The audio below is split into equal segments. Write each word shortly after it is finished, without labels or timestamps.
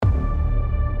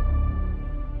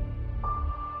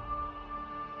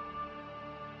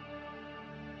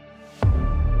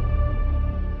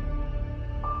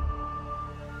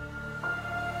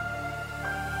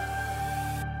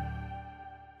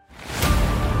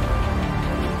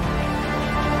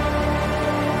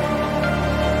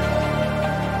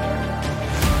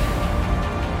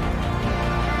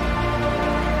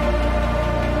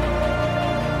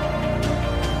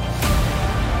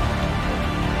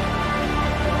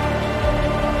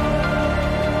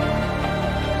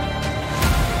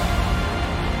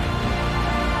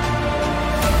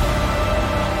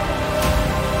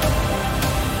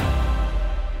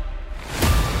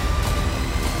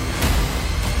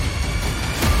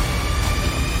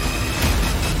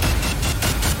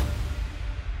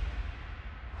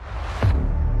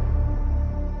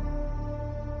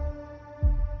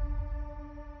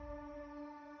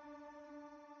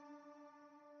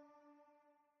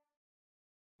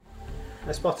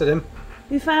I spotted him.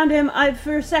 We found him. I,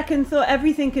 for a second, thought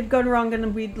everything had gone wrong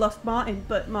and we'd lost Martin,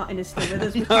 but Martin is still with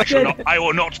us, which is good. I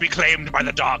will not be claimed by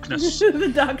the darkness.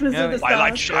 The darkness of the stars. My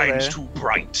light shines too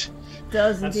bright.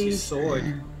 Does That's indeed. his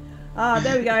sword. Ah,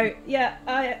 there we go. Yeah,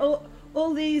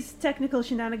 all these technical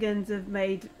shenanigans have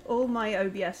made all my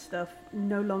OBS stuff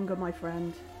no longer my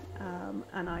friend,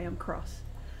 and I am cross.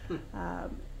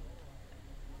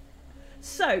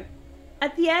 So,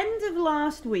 at the end of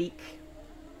last week,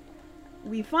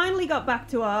 we finally got back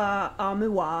to our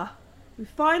Miwa. We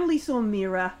finally saw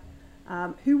Mira,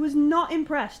 who was not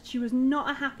impressed. She was not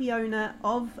a happy owner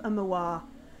of a Miwa.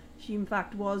 She, in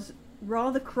fact, was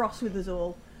rather cross with us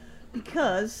all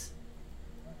because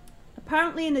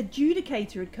apparently an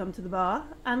adjudicator had come to the bar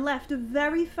and left a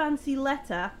very fancy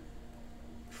letter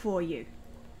for you.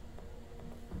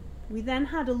 We then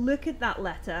had a look at that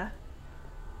letter.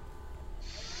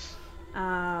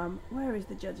 Where is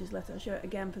the judge's letter? I'll show it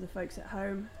again for the folks at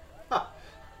home.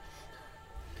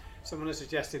 Someone has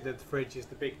suggested that the fridge is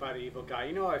the big bad evil guy.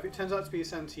 You know what? If it turns out to be a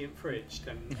sentient fridge,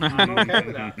 then I'm okay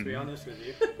with that, to be honest with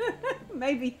you.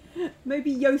 Maybe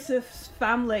Yosef's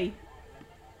family.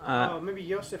 Maybe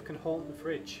Yosef can haunt the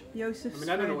fridge. Yosef's I mean,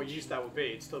 I don't know what fridge. use that would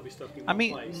be. It'd still be stuck in one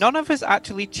place. None of us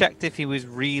actually checked if he was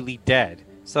really dead.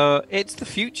 So it's the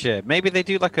future. Maybe they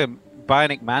do like a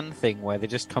Bionic Man thing where they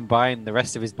just combine the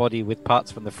rest of his body with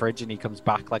parts from the fridge and he comes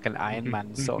back like an Iron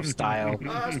Man sort of style.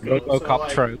 That's cool. Robocop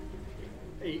trope.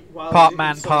 While Part he's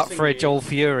man, part insulting fridge, you, all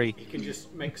fury. He can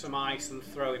just make some ice and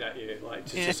throw it at you, like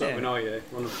just to sort of annoy you.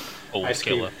 Old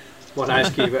killer. One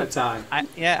ice cube at a time.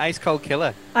 Ice cold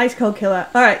killer. Ice cold killer.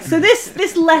 All right. So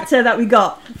this letter that we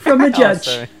got from the judge.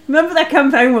 sorry. Remember that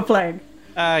campaign we're playing?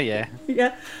 Yeah.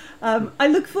 Yeah. I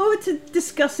look forward to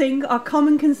discussing our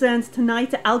common concerns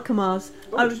tonight at Alchemar's.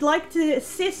 I would like to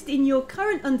assist in your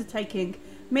current undertaking.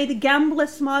 May the gambler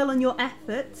smile on your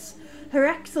efforts. Her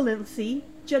Excellency,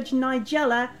 Judge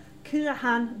Nigella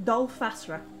Kurahan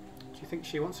Dolfasra. Do you think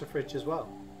she wants a fridge as well?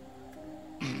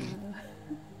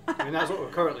 I mean, that's what we're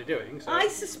currently doing. So. I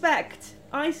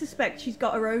suspect she's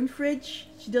got her own fridge.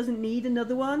 She doesn't need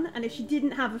another one. And if she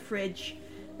didn't have a fridge,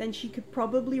 then she could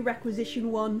probably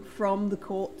requisition one from the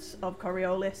courts of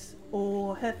Coriolis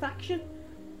or her faction,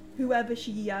 whoever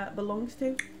she belongs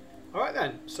to. All right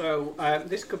then. So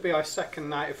this could be our second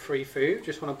night of free food.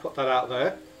 Just want to put that out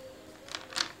there.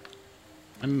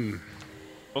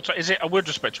 Well, is it? I would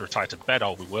expect to retire to bed.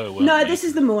 All we were. No, this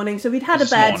is the morning. So we'd had a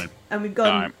bed and we've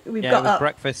gone. We've got up.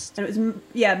 Breakfast. And it was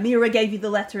Mira gave you the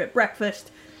letter at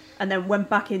breakfast, and then went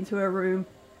back into her room,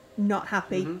 not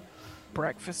happy. Mm-hmm.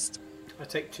 Breakfast. I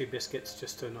take 2 biscuits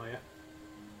just to annoy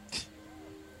you.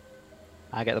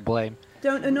 I get the blame.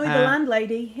 Don't annoy the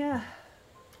landlady. Yeah.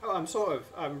 Oh,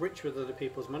 I'm rich with other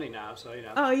people's money now, so you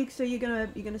know. Oh, so you're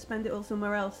gonna spend it all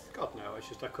somewhere else? God no, it's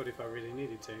just I could if I really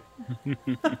needed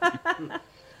to.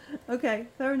 Okay,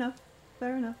 fair enough.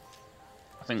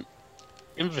 I think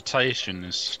invitation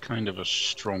is kind of a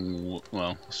strong,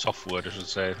 soft word, I should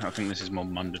say. I think this is more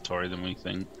mandatory than we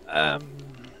think.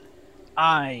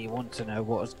 I want to know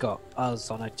what has got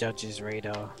us on a judge's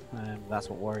radar. That's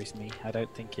what worries me. I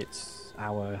don't think it's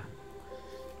our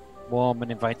warm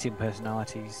and inviting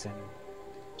personalities. And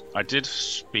I did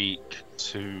speak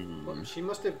to... Well, she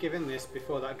must have given this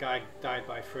before that guy died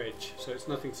by fridge, so it's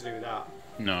nothing to do with that.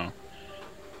 No.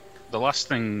 The last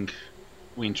thing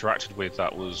we interacted with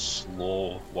that was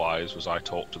law-wise was I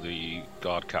talked to the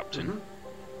guard captain.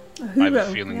 Mm-hmm. I have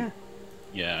a feeling...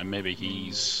 Yeah, maybe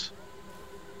he's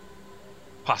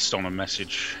passed on a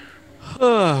message.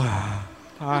 I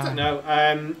don't know.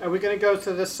 Are we going to go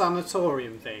to the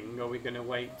sanatorium thing, or are we going to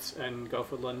wait and go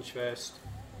for lunch first?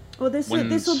 Well, this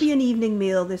will be an evening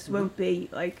meal. This won't be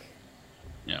like.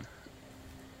 Yeah.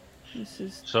 This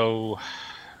is. So.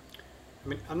 I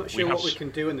mean, I'm not sure what we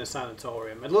can do in the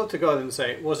sanatorium. I'd love to go and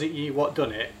say, "Was it you what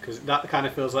done it?" Because that kind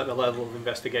of feels like the level of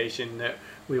investigation that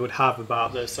we would have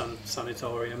about the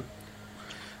sanatorium.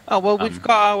 Oh well, we've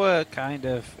got our kind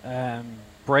of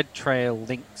bread trail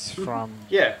links from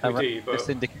we do, but... the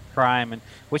syndicate crime, and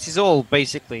which is all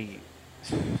basically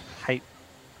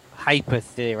hyper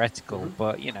theoretical,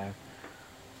 but you know,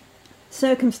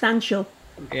 circumstantial.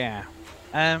 Yeah.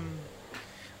 I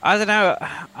don't know.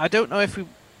 I don't know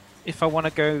if I want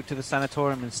to go to the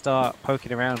sanatorium and start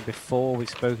poking around before we've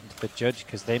spoken to the judge,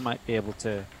 because they might be able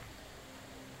to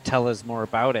tell us more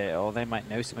about it, or they might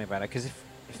know something about it. Because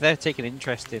if they're taking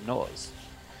interest in us,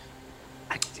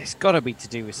 it's got to be to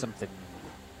do with something.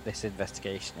 This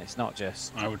investigation. It's not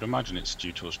just. I would imagine it's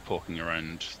due to us poking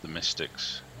around the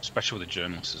mystics, especially with the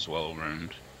journalists as well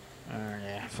around. Oh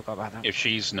yeah, I forgot about that. If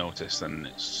she's noticed, then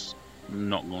it's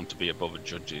not going to be above a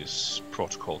judge's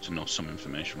protocol to know some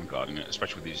information regarding it,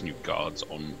 especially with these new guards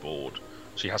on board.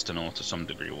 She has to know to some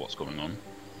degree what's going on.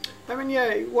 I mean,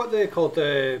 yeah, what they called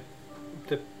the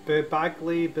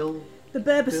Bagley Bill. The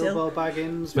Burbersil. Bilbo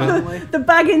Baggins family. The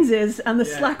Bagginses and the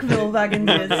Slackville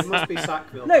Bagginses. It must be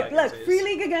Sackville Look, Bagginses. Free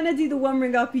League are going to do the One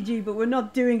Ring RPG, but we're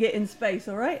not doing it in space,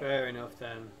 alright? Fair enough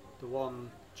then. The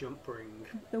one jump ring.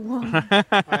 The one.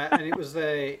 And it was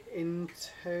the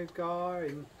Intergar. I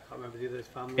can't remember the other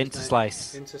family.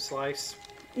 Interslice. Interslice.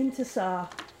 Intersar.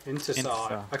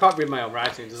 Intersar. I can't read my own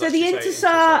writing. So the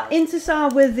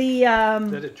Intersar were the...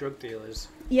 They're the drug dealers.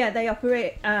 Yeah, they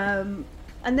operate...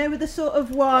 and they were the sort of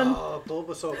one... Oh,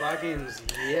 Bulbasaur Baggins,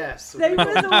 yes. They were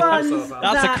the ones...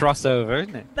 That's a crossover,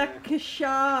 isn't it? That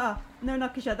Kashar... No,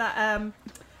 not Kashar. That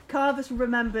Carvus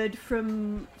remembered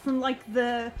from like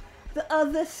the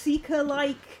other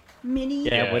Seeker-like mini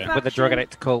with the drug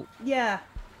addict cult. Yeah.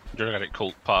 Drug addict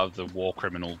cult, part of the war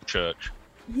criminal church.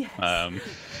 Yes.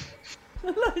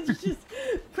 It's just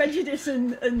prejudice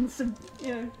and some,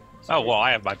 you know... Oh, well,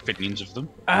 I have my opinions of them.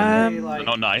 They're They're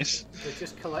not nice. They're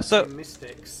just collecting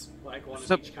mystics, like one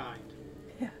of each kind.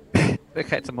 We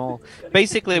collect them all.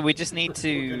 Basically, we just need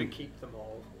We're going to... to keep them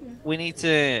all. We need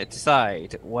to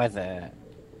decide whether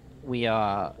we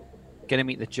are going to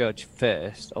meet the judge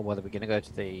first, or whether we're going to go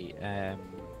to the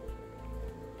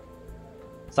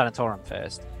sanatorium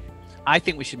first. I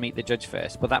think we should meet the judge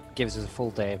first, but that gives us a full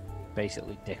day of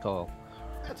basically dick all.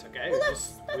 That's okay. Well,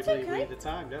 we leave the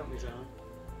time, don't we, Zoe?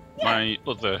 Yeah. My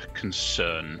other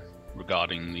concern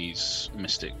regarding these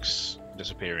mystics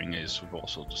disappearing is we've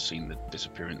also just seen the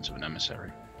disappearance of an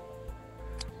emissary.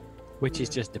 Which is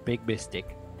just a big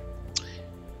mystic.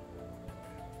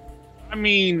 I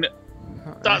mean,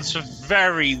 that's a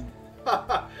very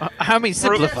I mean,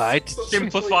 simplified.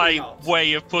 simplified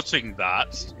way of putting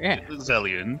that, Yeah.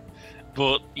 Zellion.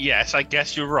 But yes, I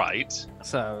guess you're right.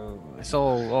 So it's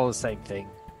all the same thing.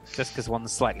 Just because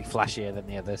one's slightly flashier than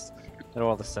the others, they're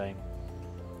all the same.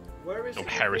 Where is Oh, it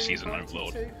heresy's being an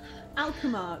overlord. pointed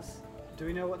Alchemars. to? Do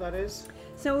we know what that is?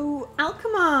 So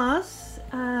Alchemars,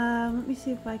 let me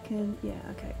see if I can. Yeah,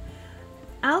 okay.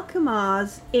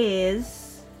 Alchemars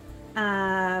is,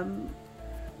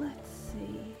 let's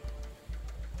see.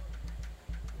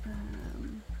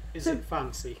 Is So- it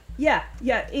fancy? Yeah,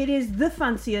 it is the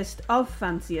fanciest of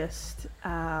fanciest.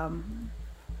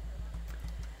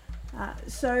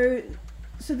 So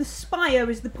the spire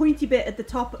is the pointy bit at the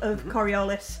top of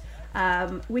Coriolis,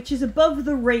 which is above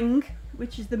the ring,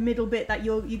 which is the middle bit that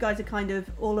you guys are kind of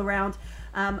all around.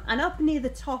 And up near the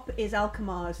top is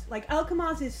Alchemars. Like,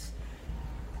 Alchemars is...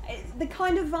 The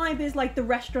kind of vibe is like the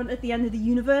restaurant at the end of the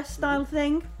universe style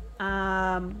thing.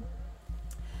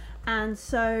 And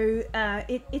so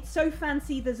it's so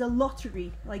fancy, there's a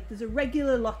lottery. Like, there's a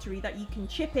regular lottery that you can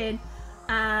chip in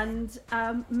and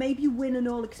maybe win an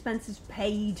all expenses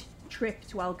paid trip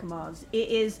to Alchemars. It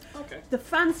is the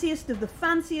fanciest of the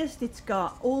fanciest. It's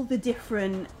got all the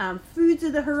different foods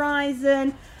of the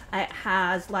horizon. It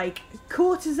has like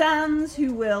courtesans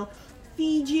who will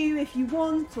feed you if you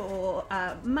want, or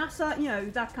massage, you know,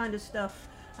 that kind of stuff.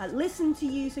 Listen to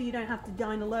you so you don't have to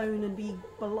dine alone and be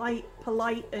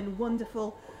polite and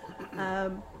wonderful.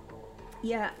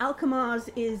 Alchemars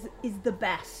is the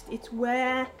best. It's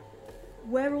where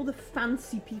all the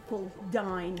fancy people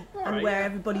dine and where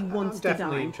everybody wants to dine. I'm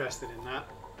definitely interested in that.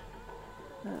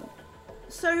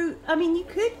 So, I mean, you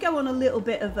could go on a little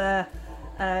bit of a...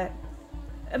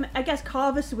 I guess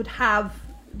Carvus would have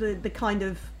the kind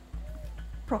of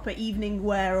proper evening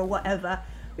wear or whatever,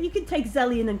 but you could take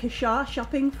Zellion and Kashar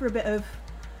shopping for a bit of...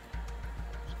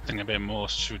 Something a bit more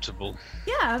suitable.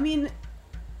 Yeah, I mean,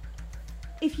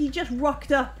 if you just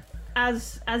rocked up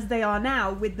as they are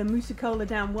now, with the Musacola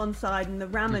down one side and the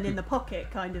ramen in the pocket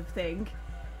kind of thing,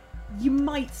 you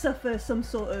might suffer some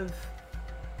sort of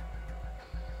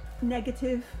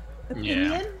negative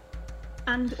opinion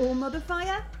and or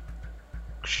modifier.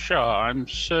 Sure, I'm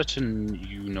certain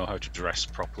you know how to dress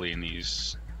properly in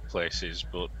these places,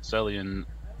 but Zellion,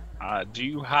 do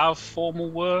you have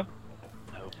formal wear?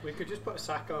 No. We could just put a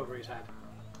sack over his head.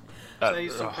 Say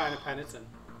he's some kind of penitent.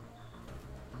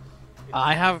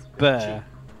 I have Burr.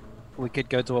 We could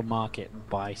go to a market and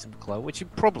buy some clothes, which you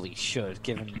probably should,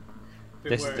 given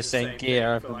this is the same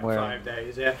gear I've been wearing. 5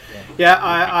 days, yeah,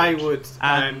 I would.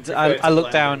 And I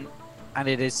look down, and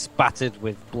it is spattered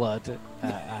with blood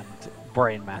and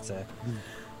brain matter.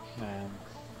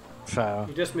 So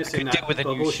you're just I missing could do that with a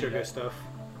new bubble shirt. sugar stuff.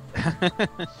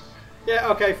 Yeah,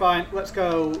 okay, fine. Let's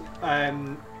go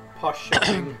posh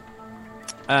shopping.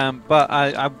 But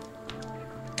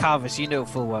Carvus, you know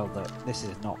full well that this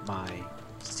is not my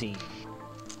scene.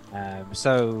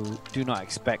 So do not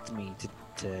expect me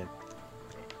to.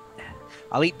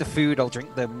 I'll eat the food. I'll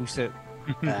drink the Musa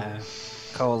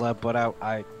cola, but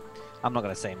I'm not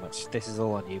going to say much. This is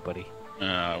all on you, buddy.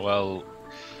 Well,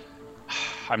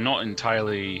 I'm not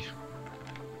entirely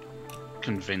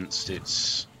convinced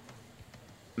it's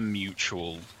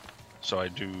mutual, so I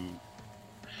do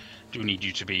need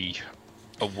you to be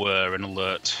aware and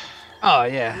alert. Oh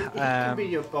yeah. He can be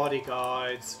your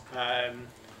bodyguards.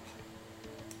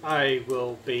 I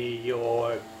will be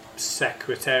your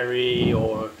secretary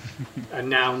or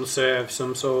announcer of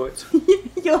some sort.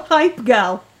 Your hype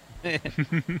gal.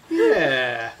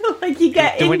 Yeah. Like you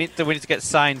get do we in, need to get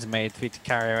signs made for you to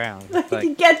carry around? like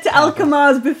you get to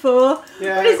Alcamars before.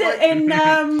 Yeah, What is it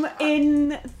like-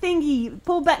 in Thingy?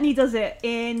 Paul Bettany does it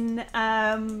in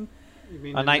You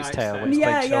mean A the Knight's Tale, when it's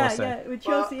yeah, played yeah, Chaucer. yeah, with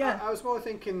Well, Chaucer, yeah. I was more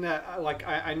thinking that, like,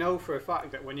 I know for a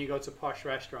fact that when you go to posh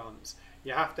restaurants,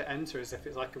 you have to enter as if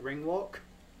it's like a ring walk.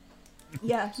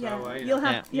 Yeah, So, yeah. you You'll know,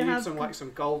 have, You you need have.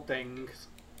 some gold things,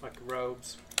 like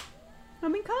robes. I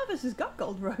mean, Carver's has got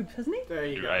gold robes, hasn't he? There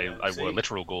you go. I See? wore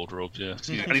literal gold robes, yeah.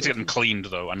 I need to get them cleaned,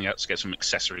 though, and yet to get some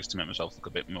accessories to make myself look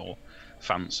a bit more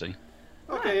fancy.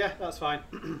 Okay, yeah, that's fine.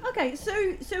 Okay, so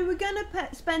we're gonna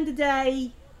spend a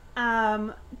day,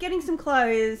 getting some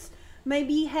clothes,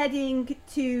 maybe heading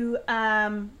to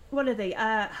what are they?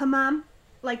 Hammam,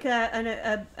 like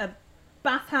a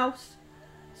bathhouse.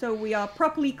 So we are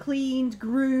properly cleaned,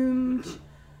 groomed,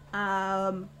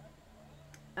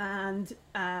 and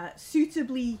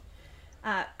suitably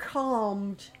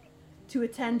calmed to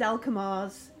attend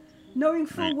Alcamars, knowing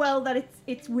full Right. well that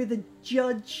it's with a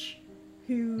judge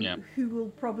who Yeah. will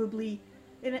probably,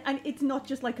 and it's not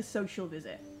just like a social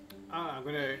visit. I'm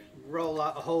going to roll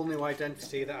out a whole new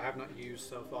identity that I have not used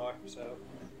so far. So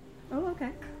Oh,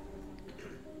 okay.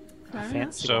 Fair enough.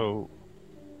 Fancy. So,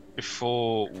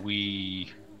 before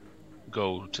we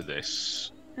go to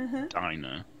this Uh-huh.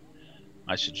 diner,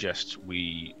 I suggest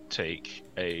we take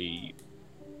a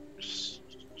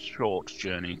short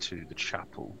journey to the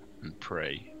chapel and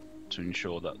pray to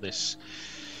ensure that this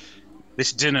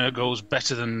dinner goes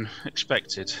better than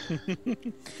expected.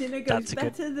 Dinner goes That's a good-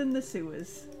 better than the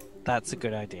sewers. That's a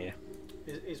good idea.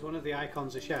 is one of the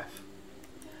icons a chef?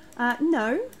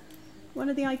 No, one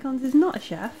of the icons is not a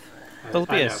chef. There'll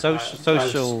be I a know,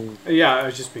 social. Yeah, I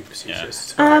was just being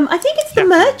facetious. I think it's the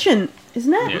merchant,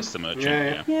 isn't it? Yes, the merchant.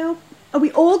 Yeah. Yeah. Are we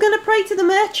all going to pray to the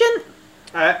merchant?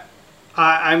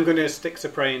 I'm going to stick to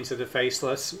praying to the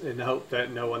faceless in the hope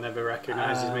that no one ever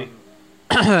recognises me.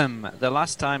 The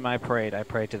last time I prayed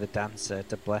to the dancer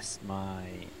to bless my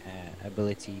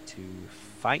ability to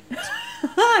fight,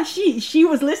 she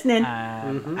was listening.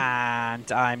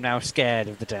 and I'm now scared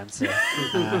of the dancer.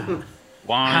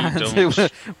 Why And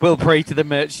don't we'll pray to the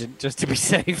merchant just to be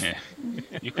safe. Yeah.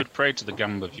 You could pray to the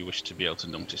gambler if you wish to be able to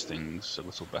notice things a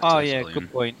little better. Oh yeah, Cillian.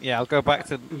 good point. Yeah, I'll go back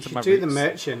to You my should do the roots.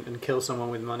 merchant and kill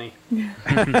someone with money.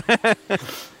 I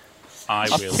I'll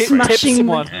will tip, pray. tip Smashing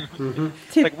someone.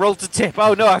 Tip. Like roll to tip.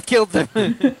 Oh no, I've killed them.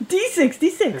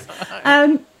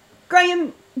 D6.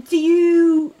 Graham, do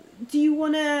you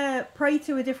want to pray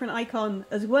to a different icon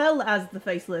as well as the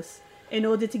faceless in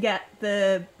order to get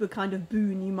the kind of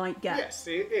boon you might get? Yes,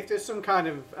 if there's some kind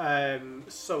of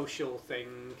social thing.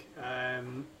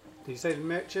 Did you say the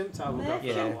merchant? I will go for that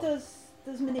Merchant one.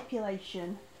 does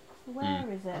manipulation. Where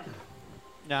is it?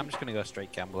 No, I'm just gonna go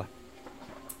straight gambler.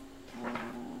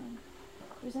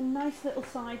 There's a nice little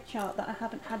side chart that I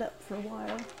haven't had up for a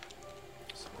while.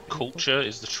 Culture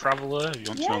is the traveller. If you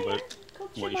want to know about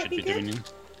Culture what you might should be be good. doing.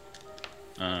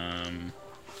 I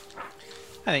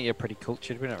think you're pretty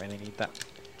cultured. We don't really need that.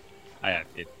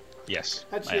 Yes.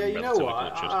 I Actually, am you know relatively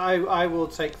what? cultured. I will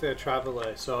take the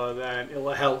traveller, so it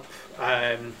will help.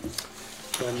 Let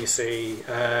me see.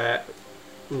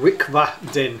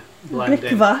 Rikva Din blend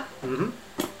in. Rikva. Mhm.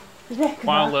 Rikva.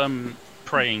 While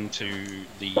praying to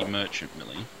the merchant,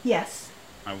 Millie, Yes.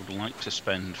 I would like to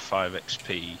spend 5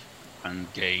 XP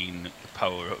and gain the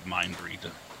power of Mind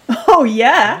Reader. Oh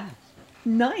yeah.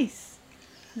 Nice.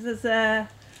 This is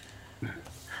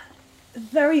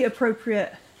very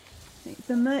appropriate.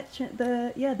 The merchant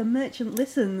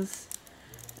listens,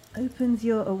 opens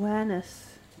your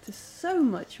awareness to so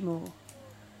much more.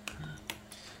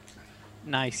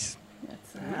 Nice.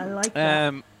 I like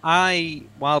that. I,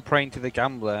 while praying to the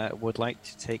gambler, would like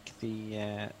to take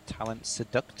the talent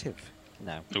seductive.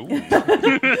 No. Ooh.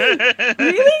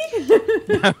 Really?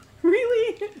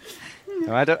 Really?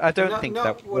 No, I don't Not, think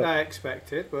not that. what I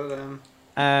expected, but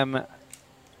I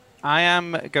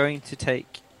am going to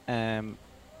take nothing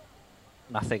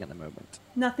at the moment.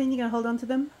 Nothing. You're gonna hold on to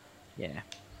them? Yeah.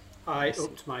 I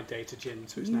upped my data gin,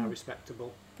 so it's now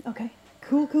respectable. Okay.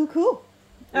 Cool. Is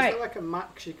Alright. there like a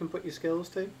max you can put your skills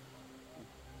to?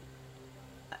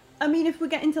 I mean, if we're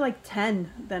getting to like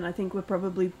 10, then I think we're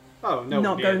probably Oh, no,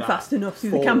 not going that. fast enough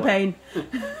through the 4. campaign.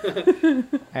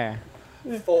 Yeah.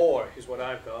 4 is what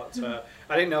I've got.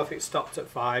 I didn't know if it stopped at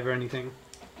 5 or anything.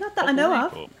 Not that I know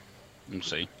of. But we'll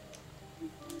see.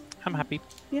 I'm happy.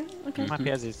 Yeah, okay. I'm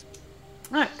happy as is.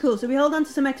 Alright, cool. So we hold on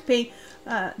to some XP.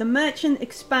 The merchant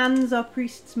expands our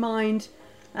priest's mind.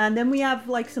 And then we have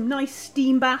like some nice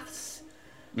steam baths,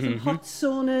 some hot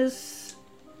saunas,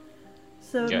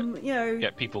 some,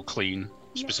 Get people clean,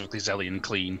 specifically Zellian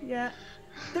clean. Yeah.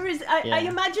 There is, I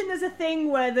imagine there's a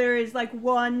thing where there is like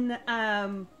one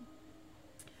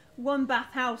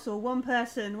bathhouse or one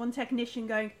person, one technician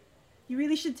going, you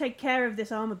really should take care of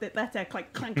this arm a bit better.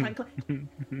 Clank, clank, clank, clank.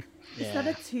 Is that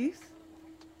a tooth?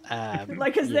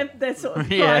 Like as they're sort of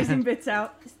prizing bits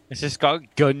out. It's just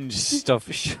got gunge stuff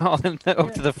shot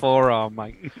up to the forearm,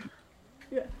 like.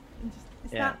 Yeah.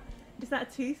 Is that a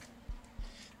tooth?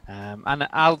 And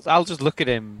I'll just look at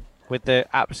him with the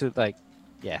absolute like,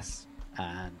 yes.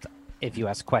 And if you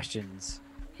ask questions,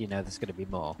 you know there's going to be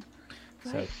more.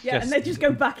 Right. So Yeah, and they just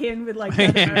go back in with like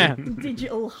a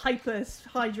digital hydro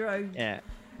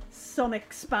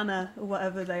sonic spanner or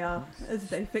whatever they are as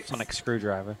they fix. Sonic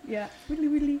screwdriver. Yeah,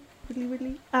 widdly.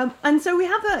 And so we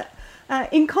have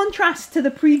in contrast to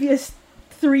the previous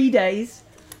 3 days,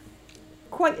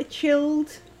 quite a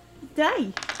chilled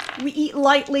day. We eat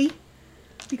lightly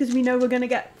because we know we're going to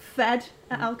get fed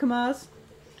at Alkmaar's.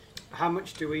 How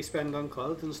much do we spend on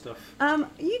clothes and stuff?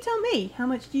 You tell me. How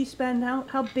much do you spend?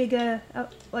 How big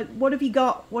like what have you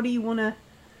got? What do you want to?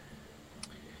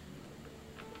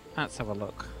 Let's have a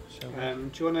look. Do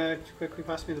you want to quickly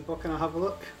pass me the book and I'll have a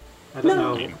look? I don't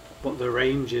know what the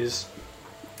range is.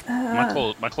 My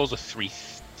clothes are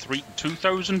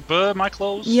 2,000 burr. My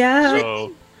clothes. Yeah.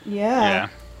 So yeah.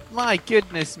 My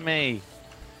goodness me.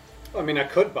 I mean, I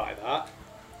could buy that.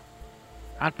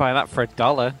 I'd buy that for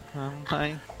 $1.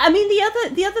 I mean,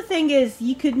 the other thing is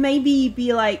you could maybe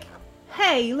be like,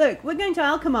 hey, look, we're going to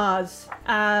Alkmaar's,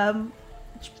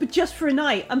 but just for a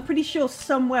night. I'm pretty sure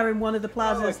somewhere in one of the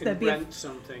plazas there'd be rent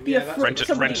something. rent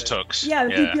tux. Yeah,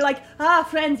 you'd be like,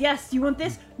 friends, yes, you want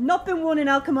this? Not been worn in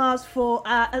Alkmaar's for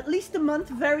at least a month.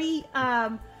 Very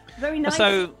nice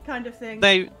kind of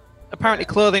thing. Apparently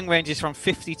clothing ranges from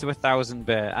 50 to 1,000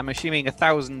 bear. I'm assuming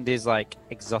 1,000 is like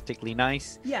exotically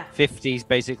nice. Yeah. 50 is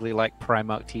basically like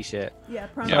Primark t-shirt. Yeah,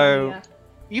 Primark. So Yeah.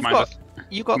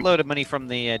 you've got a load of money from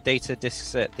the data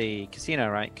discs at the casino,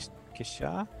 right,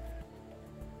 Kishar?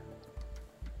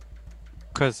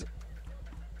 Because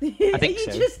I think Are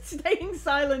you so. just staying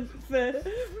silent for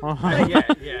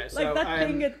Yeah. So, like that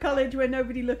thing at college where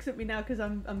nobody looks at me now because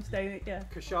I'm staying. Yeah.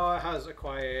 Kishar has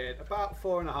acquired about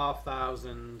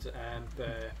 4,500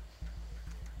 bear.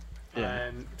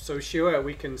 So sure,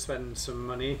 we can spend some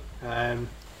money. I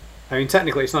mean,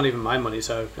 technically, it's not even my money,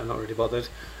 so I'm not really bothered.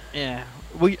 Yeah.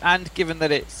 And given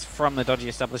that it's from the dodgy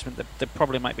establishment, they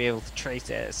probably might be able to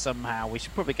trace it somehow. We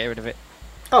should probably get rid of it.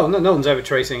 Oh, no one's ever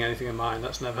tracing anything of mine.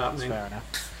 That's never happening. Fair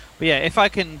enough. But yeah, if I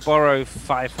can borrow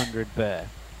 500 bear,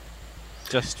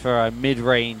 just for a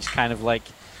mid-range kind of like,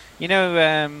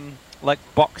 like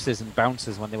boxers and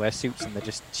bouncers when they wear suits and they're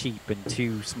just cheap and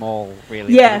too small,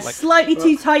 really. Yeah, like, slightly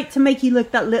too tight to make you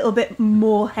look that little bit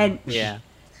more hench. Yeah.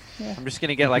 I'm just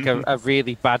gonna get like a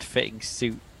really bad-fitting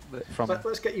suit from.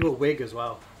 Let's get you a wig as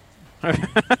well. I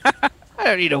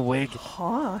don't need a wig.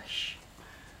 Harsh.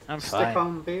 I'm fine.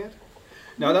 Stick-on beard.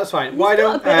 No, that's fine. He's Why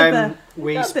got don't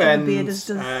we we spend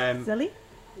spend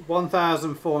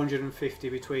 1,450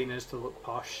 between us to look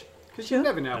posh? Because Sure. you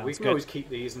never know. We Sounds can good. always keep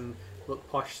these and look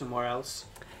posh somewhere else.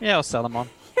 Yeah, I'll sell them on.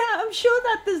 Yeah, I'm sure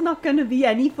that there's not going to be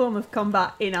any form of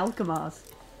combat in Alkmaar's.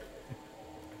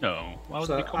 No. Why would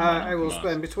So they come I will on?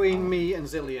 spend between me and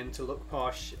Zillion to look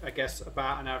posh. I guess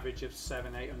about an average of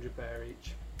 700-800 bear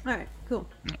each. All right, cool.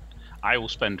 I will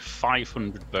spend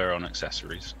 500 burr on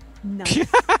accessories. Nice.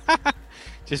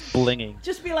 Just blinging.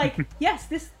 Just be like, yes,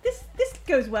 this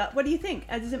goes well. What do you think?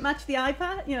 Does it match the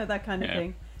iPad? You know, that kind of Yeah.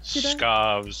 thing. Should I?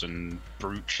 Scarves and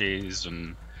brooches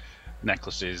and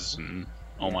necklaces and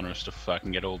all manner of stuff I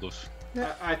can get hold of.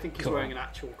 I think he's wearing an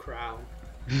actual crown.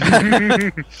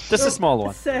 Just a small A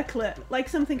one. circlet, like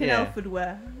something an Yeah. elf would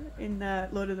wear in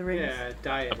Lord of the Rings. Yeah,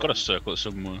 diadem. I've got a circlet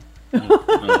somewhere.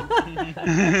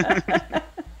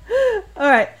 All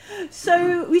right,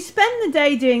 so we spend the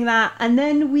day doing that, and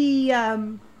then the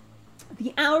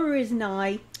hour is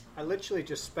nigh. I literally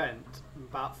just spent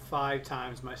about 5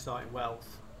 times my starting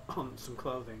wealth on some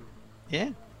clothing.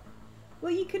 Yeah.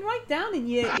 Well, you can write down in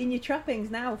your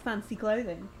trappings now fancy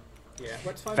clothing. Yeah,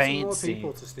 let's find some more Fancy.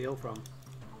 people to steal from.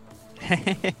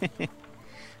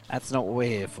 That's not what we're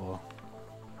here for.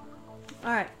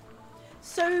 All right.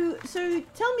 So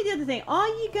tell me the other thing. Are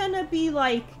you gonna be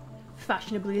like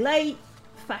fashionably late,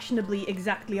 fashionably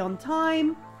exactly on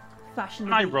time,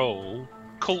 fashionably? I roll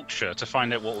culture to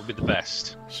find out what would be the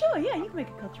best. Sure. Yeah, you can make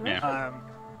a culture roll. Yeah.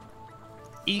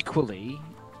 Equally,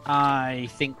 I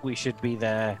think we should be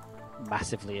there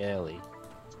massively early.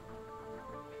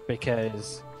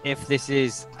 Because if this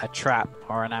is a trap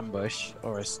or an ambush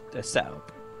or a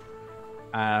setup,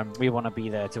 we want to be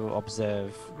there to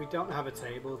observe. We don't have a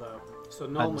table though, so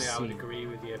normally I would Unseen. agree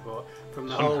with you, but from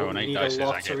the Somehow whole on we 8 need dice a I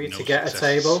lottery get to no get a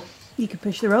successes. table. You can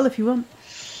push the roll if you want.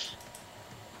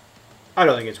 I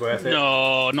don't think it's worth it.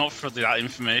 No, not for that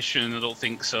information. I don't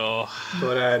think so.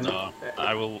 But No,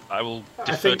 I will I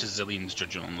defer think- to Zillion's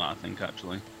judgment on that. I think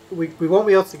actually. we won't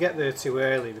be able to get there too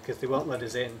early because they won't let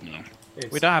us in. No. It's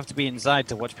We don't have to be inside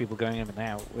to watch people going in and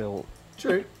out.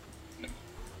 true.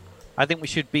 I think we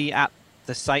should be at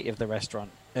the site of the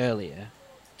restaurant earlier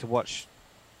to watch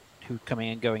who's coming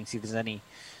and going, see if there's any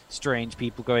strange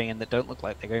people going in that don't look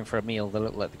like they're going for a meal. They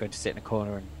look like they're going to sit in a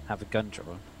corner and have a gun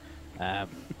drawn.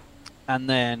 And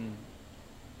then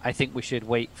I think we should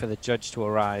wait for the judge to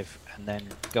arrive and then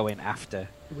go in after.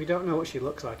 We don't know what she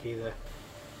looks like either.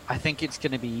 I think it's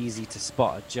going to be easy to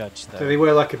spot a judge, Do though. they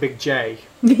wear like a big J?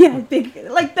 Yeah, big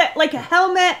like that, like a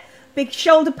helmet, big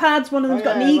shoulder pads. One of them's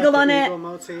got an eagle like on an it. eagle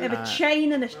motif. They have a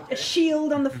chain and a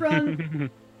shield on the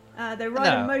front. They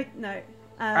ride no.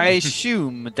 I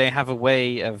assume they have a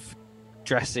way of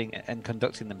dressing and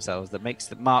conducting themselves that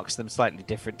marks them slightly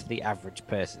different to the average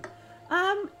person.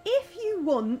 If you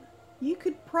want, you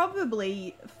could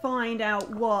probably find out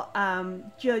what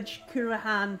Judge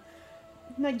Kurahan,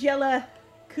 Nigella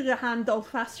Kurahan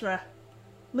Dolfasra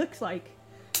looks like.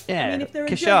 Yeah, I mean, if they're a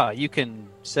Kishar, you can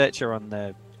search her on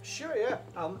the. Sure, yeah.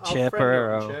 I'll Chirper friend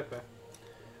her on or- Chirper.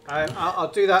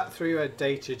 I'll do that through a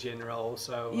data gen roll,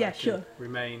 so Yeah, I can sure.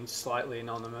 remain slightly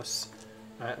anonymous,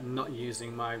 not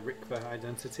using my Rikva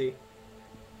identity.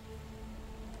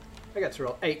 I get to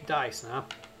roll 8 dice now.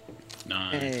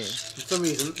 Nice. For some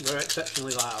reason, they're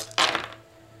exceptionally loud.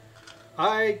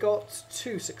 I got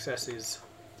 2 successes.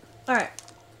 All right.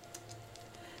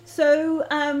 So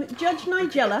Judge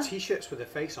Nigella. T-shirts with a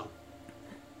face on.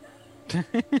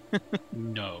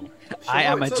 No. She'll I know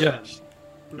am a it's us judge.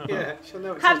 then. Yeah, she'll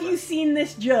know it's Have us you then. seen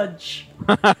this judge?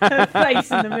 Her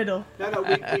face in the middle. No,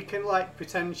 we can like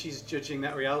pretend she's judging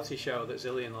that reality show that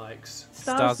Zillion likes.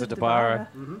 Stars of Dabara.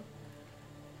 Mm-hmm.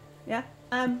 Yeah.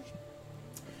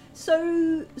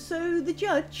 So the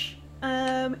judge,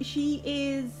 she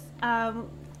is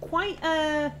quite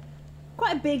a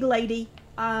big lady.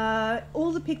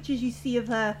 All the pictures you see of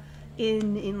her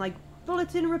in like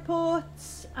bulletin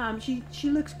reports, she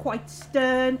looks quite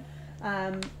stern.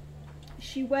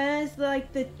 She wears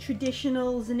like the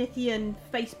traditional Zenithian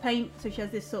face paint, so she has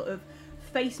this sort of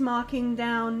face marking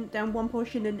down one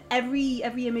portion, and every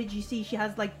image you see, she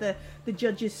has like the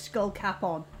judge's skull cap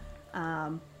on.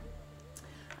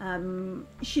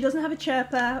 She doesn't have a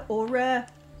chirper or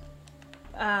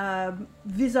a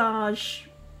visage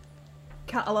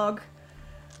catalogue,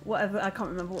 whatever. I can't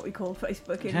remember what we call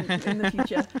Facebook in the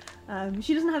future.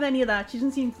 She doesn't have any of that. She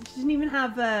doesn't even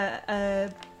have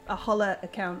a Holler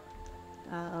account.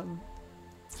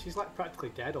 She's like practically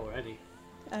dead already.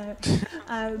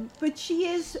 But she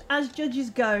is, as judges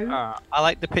go. I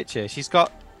like the picture. She's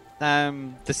got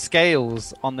the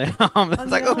scales on the arm. It's On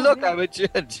like, the oh arm, look, yeah. I'm a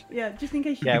judge. Yeah, just in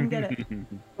case you Yeah. didn't get it.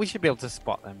 We should be able to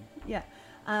spot them. Yeah.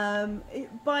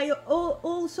 By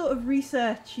all sort of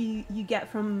research you get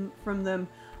from them,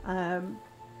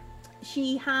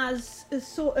 she has a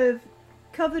sort of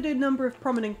covered a number of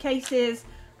prominent cases,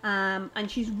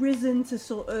 and she's risen to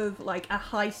sort of like a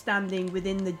high standing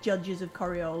within the judges of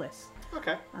Coriolis.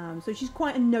 Okay. So she's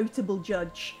quite a notable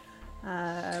judge.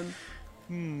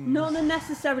 Not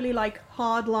necessarily like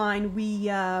hardline.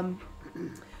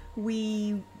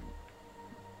 We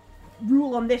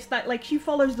rule on this, that. Like she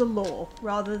follows the law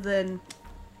rather than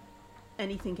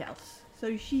anything else.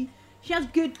 So she has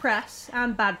good press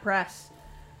and bad press,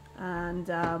 and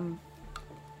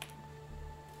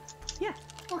yeah,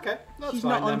 Okay, that's she's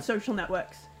fine not then. on social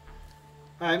networks.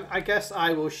 I guess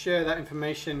I will share that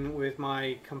information with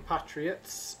my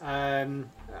compatriots.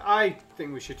 I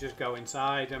think we should just go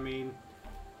inside. I mean,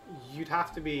 you'd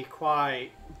have to be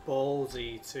quite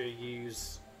ballsy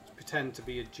to pretend to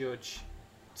be a judge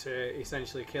to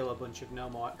essentially kill a bunch of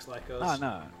nomarchs like us. Oh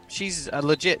no, she's a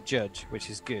legit judge, which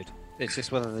is good. It's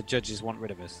just whether the judges want rid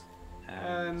of us.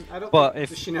 I don't but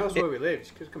think if she knows it- where we live.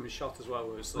 She could have come and shot us while we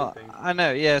were Well, sleeping. I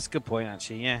know, yeah, it's a good point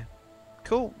actually. Yeah,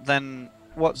 cool. Then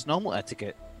what's normal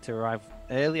etiquette? to arrive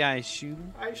early, I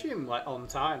assume. I assume like on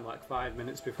time, like 5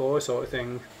 minutes before, sort of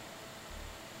thing.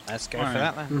 Let's go Alright. for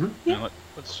that then. Yeah,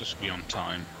 let's just be on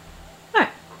time. Right.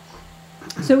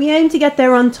 So we aim to get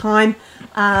there on time.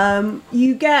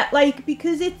 You get like,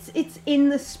 because it's in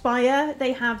the spire,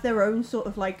 they have their own sort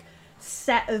of like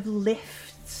set of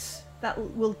lifts that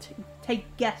will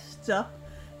take guests up,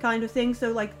 kind of thing.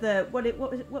 So like what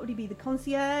would he be? The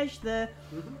concierge, the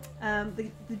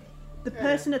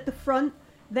person at the front.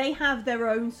 They have their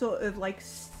own sort of like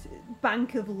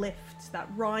bank of lifts that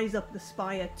rise up the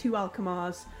spire to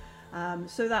Alkmaar's,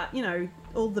 so that, you know,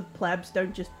 all the plebs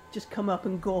don't just come up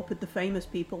and gawp at the famous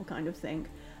people, kind of thing.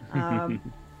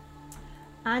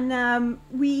 And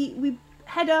we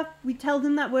head up. We tell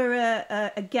them that we're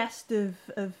a guest of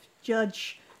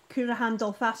Judge Kurahan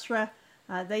Dolfasra.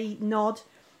 They nod.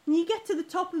 And you get to the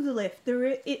top of the lift.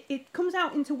 It comes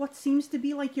out into what seems to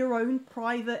be like your own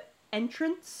private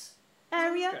entrance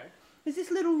area. Okay. There's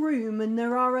this little room, and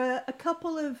there are a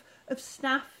couple of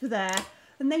staff there,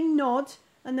 and they nod.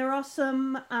 And there are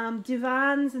some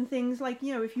divans and things like,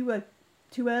 you know, if you were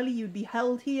too early, you'd be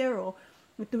held here, or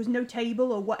if there was no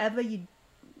table or whatever, you'd,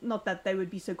 not that they would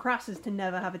be so crass as to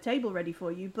never have a table ready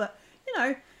for you, but, you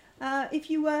know, if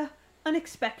you were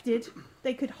unexpected,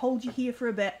 they could hold you here for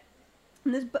a bit.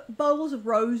 And there's bowls of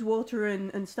rose water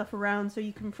and stuff around, so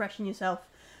you can freshen yourself,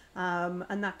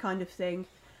 and that kind of thing.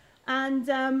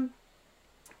 And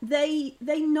they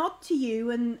nod to you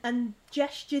and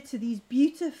gesture to these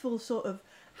beautiful sort of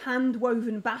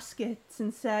hand-woven baskets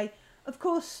and say, of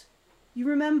course, you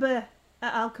remember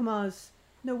at Alkmaar's,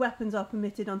 no weapons are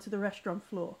permitted onto the restaurant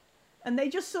floor. And they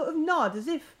just sort of nod as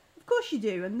if, of course you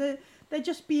do, and they're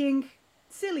just being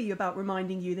silly about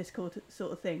reminding you this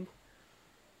sort of thing.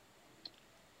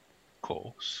 Of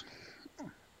course.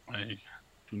 I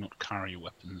do not carry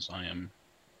weapons. I am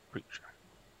a preacher.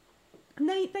 And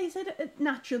they said,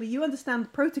 naturally, you understand the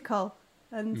protocol,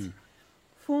 and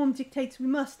form dictates we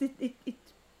must. It's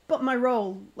but my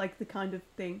role, like the kind of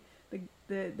thing,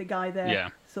 the guy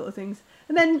there, sort of things.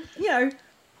 And then, you know,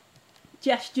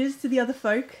 gestures to the other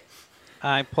folk.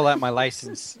 I pull out my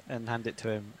license and hand it to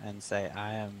him and say,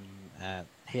 I am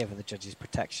here for the judge's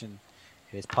protection.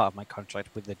 It is part of my contract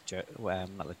with the judge,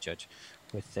 not the judge,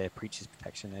 with the preacher's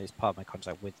protection. It is part of my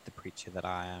contract with the preacher that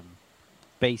I am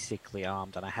basically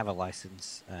armed and I have a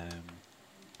license,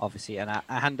 obviously. And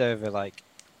I hand over, like,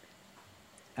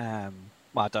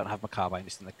 well, I don't have my carbine,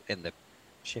 just in the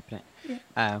shipping it.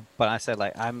 Yeah. But I said,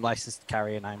 like, I'm licensed to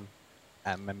carry and I'm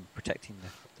protecting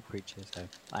the preacher, so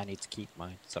I need to keep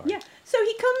mine. Sorry. Yeah. So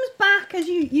he comes back as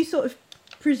you sort of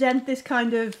present this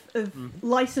kind of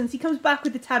license. He comes back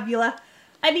with the tabula,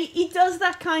 and he does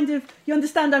that kind of, you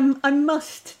understand, I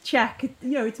must check.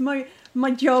 You know, it's my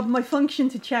job, my function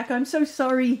to check. I'm so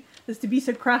sorry as to be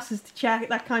so crass as to check,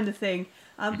 that kind of thing.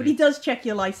 But he does check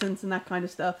your license and that kind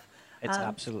of stuff. It's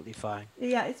absolutely fine.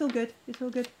 Yeah, it's all good. It's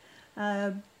all good.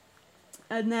 And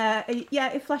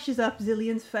it flashes up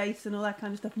Zillion's face and all that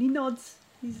kind of stuff, and he nods.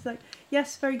 He's like,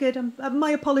 "Yes, very good.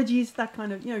 My apologies." That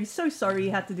kind of, you know, he's so sorry he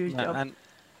had to do his job. And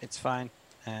it's fine.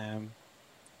 And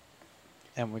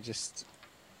we're just.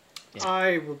 Yeah.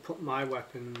 I will put my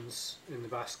weapons in the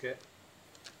basket.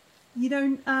 You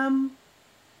don't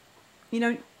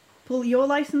pull your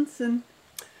license and.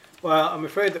 Well, I'm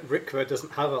afraid that Rikva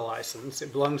doesn't have a license.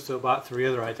 It belongs to about 3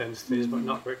 other identities, but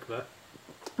not Rikva.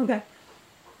 Okay.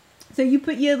 So you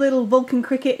put your little Vulcan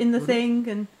cricket in the thing,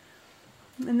 and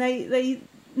they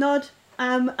nod.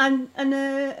 And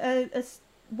a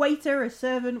waiter, a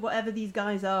servant, whatever these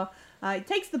guys are,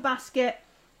 takes the basket,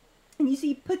 and you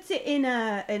see puts it in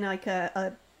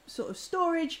a sort of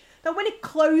storage that when it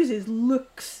closes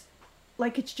looks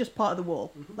like it's just part of the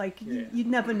wall. Like you'd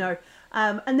never know.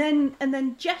 And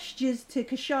then gestures to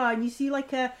Kashar, and you see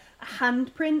like a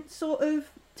handprint sort of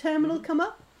terminal come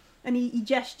up, and he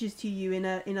gestures to you in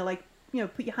a like, you know,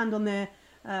 put your hand on there,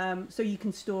 so you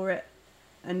can store it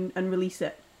and release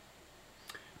it.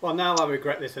 Well, now I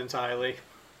regret this entirely.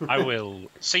 I will,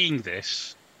 seeing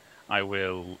this, I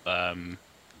will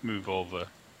move over.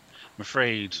 I'm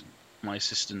afraid my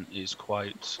assistant is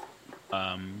quite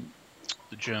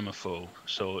the germaphobe,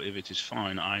 so if it is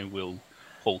fine, I will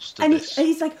holster this. And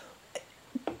he's like,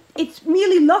 it's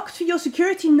merely locked for your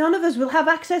security. None of us will have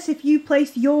access if you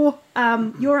place your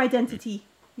identity,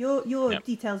 your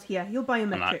details here, your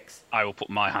biometrics. I will put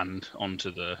my hand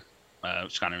onto the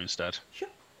scanner instead. Sure.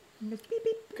 Beep,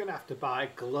 beep. You're going to have to buy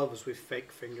gloves with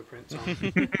fake fingerprints on.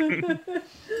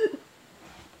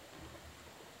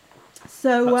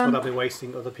 So that's what I'll be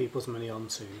wasting other people's money on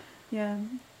soon. Yeah.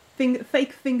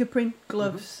 Fake fingerprint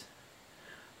gloves.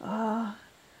 A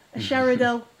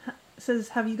Sharadel says,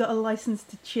 "Have you got a license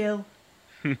to chill?"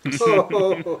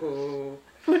 Oh,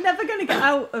 We're never going to get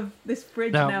out of this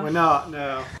fridge No. now. we're not.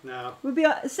 No. We'll be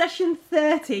at session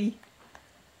 30,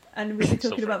 and we'll be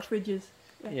Still talking about fridges.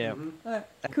 Yeah, Alright,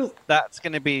 cool. that's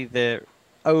going to be the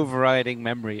overriding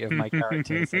memory of my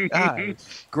character. It's like,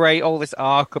 great, all this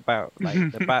arc about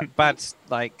like the bad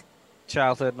like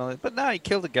childhood and all that, but no, he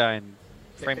killed a guy and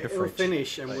framed a It'll fridge.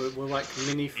 finish, and we're like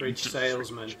mini fridge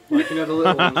salesmen. Like, you know, the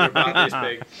little ones are about this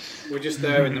big. We're just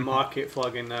there in the market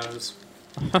flogging those.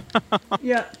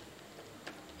 Yeah.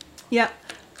 Yeah.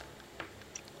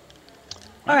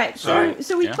 All right, so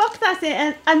we yeah. fuck that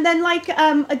in, and then like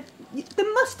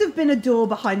there must have been a door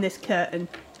behind this curtain,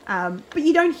 but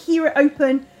you don't hear it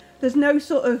open. There's no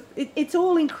sort of it's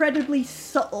all incredibly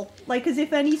subtle, like as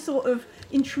if any sort of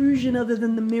intrusion other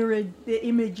than the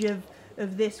image of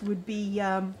this would be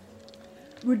an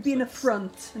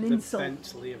affront, an The insult.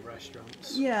 Bentley of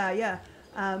restaurants. Yeah.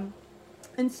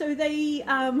 And so they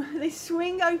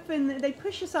swing open, they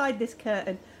push aside this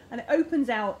curtain, and it opens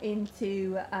out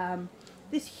into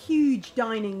this huge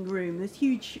dining room, this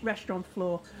huge restaurant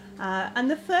floor. And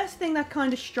the first thing that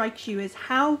kind of strikes you is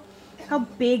how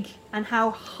big and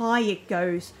how high it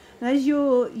goes. And as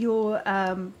your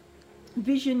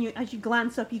vision, as you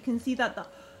glance up, you can see that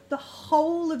the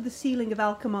whole of the ceiling of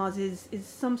Alkmaar's is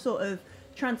some sort of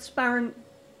transparent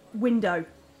window.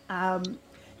 And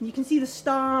you can see the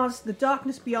stars, the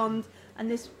darkness beyond,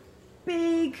 and this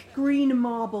big green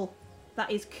marble that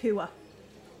is Kua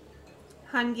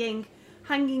hanging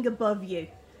above you.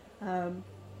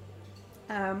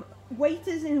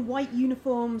 Waiters in white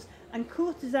uniforms and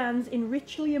courtesans in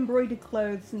richly embroidered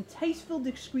clothes and tasteful,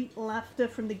 discreet laughter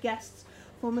from the guests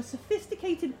form a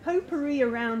sophisticated potpourri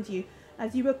around you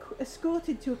as you are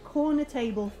escorted to a corner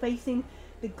table facing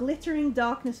the glittering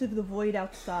darkness of the void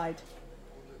outside.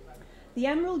 The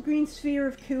emerald green sphere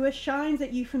of Kua shines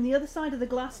at you from the other side of the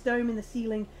glass dome in the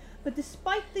ceiling, but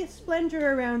despite the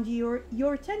splendor around you,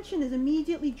 your attention is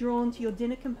immediately drawn to your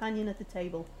dinner companion at the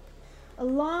table. A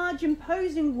large,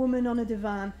 imposing woman on a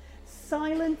divan,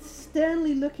 silent,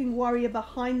 sternly looking warrior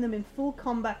behind them in full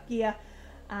combat gear,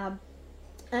 and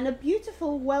a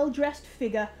beautiful, well-dressed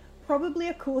figure, probably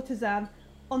a courtesan,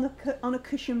 on a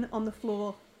cushion on the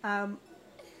floor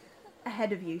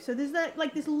ahead of you. So there's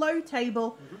this low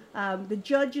table. The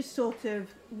judge is sort of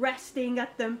resting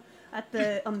at them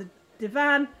on the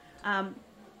divan.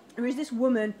 There is this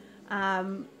woman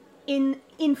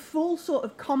in full sort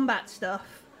of combat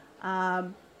stuff,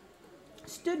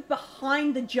 stood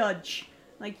behind the judge.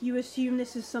 Like, you assume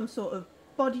this is some sort of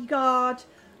bodyguard.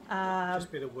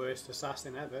 Just be the worst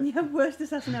assassin ever. Yeah, worst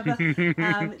assassin ever.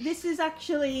 This is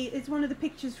actually, it's one of the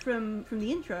pictures from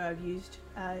the intro I've used,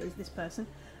 is this person.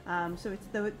 So it's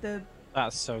the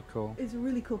That's so cool. it's a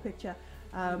really cool picture.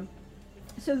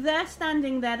 So they're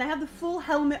standing there, they have the full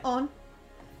helmet on,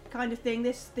 kind of thing,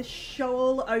 this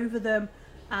shawl over them.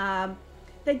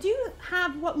 They do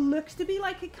have what looks to be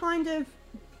like a kind of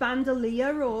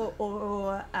bandolier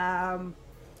or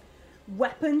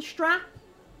weapon strap,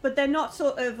 but they're not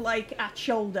sort of like at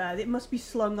shoulder. It must be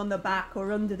slung on the back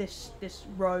or under this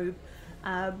robe.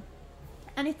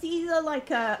 And it's either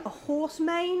like a horse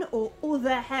mane or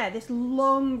their hair, this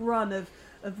long run of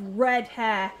red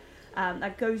hair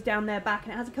that goes down their back,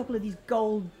 and it has a couple of these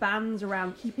gold bands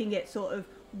around, keeping it sort of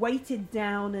weighted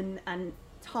down and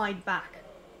tied back.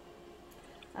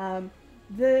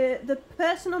 The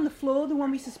person on the floor, the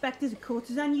one we suspect is a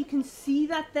courtesan, you can see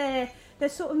that they're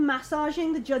sort of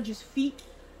massaging the judge's feet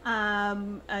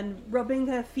and rubbing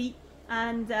her feet,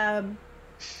 and the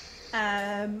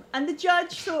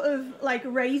judge sort of like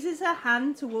raises her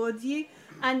hand towards you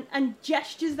and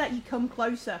gestures that you come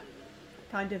closer,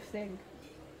 kind of thing.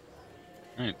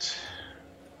 Right.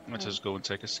 Let us go and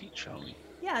take a seat, shall we?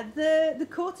 Yeah, the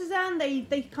courtesan,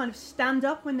 they kind of stand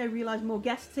up when they realise more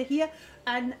guests are here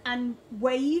and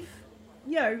wave,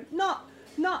 you know, not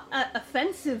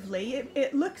offensively.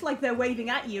 It looks like they're waving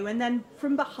at you, and then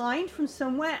from behind, from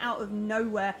somewhere out of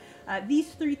nowhere, these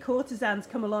three courtesans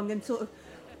come along and sort of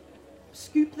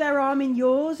scoop their arm in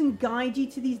yours and guide you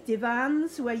to these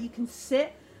divans where you can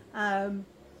sit. A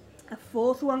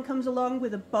fourth one comes along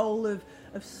with a bowl of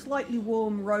slightly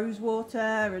warm rose water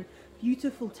and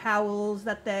beautiful towels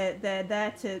that they're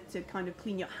there to kind of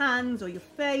clean your hands or your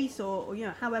face or you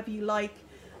know, however you like.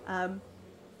 And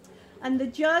the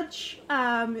judge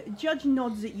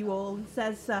nods at you all and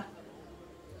says,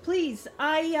 "Please,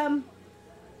 I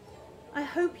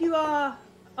hope you are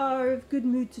of good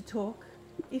mood to talk.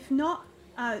 If not,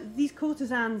 these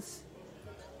courtesans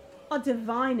are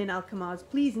divine in Alkmaar's.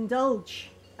 Please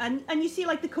indulge." And you see,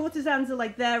 like, the courtesans are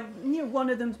like there. You know, one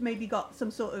of them's maybe got some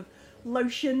sort of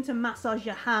lotion to massage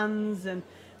your hands and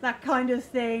that kind of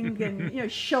thing,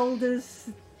 and shoulders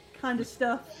kind of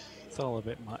stuff. It's all a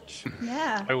bit much.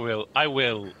 Yeah. I will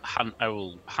hand out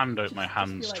my Just be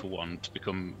hands like- to one to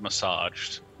become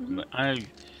massaged. Mhm.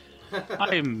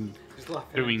 I'm Just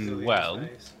laughing Doing in Zillian's well.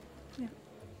 face.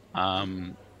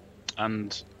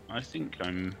 and I think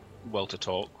I'm well to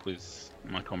talk with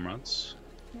my comrades.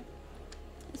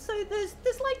 So there's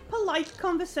like polite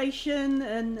conversation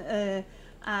and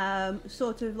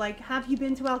sort of like, have you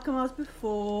been to Alchemars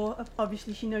before?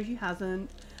 Obviously she knows you hasn't,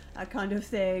 kind of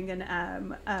thing,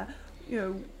 and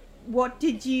what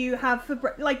did you have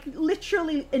for like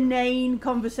literally inane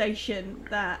conversation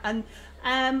that, and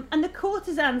the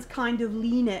courtesans kind of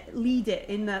lead it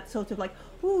in that sort of like,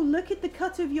 oh, look at the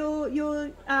cut of your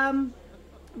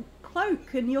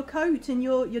cloak and your coat and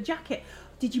your jacket.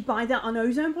 Did you buy that on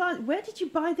Ozone Planet? Where did you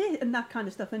buy this? And that kind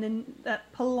of stuff. And then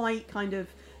that polite kind of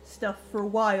stuff for a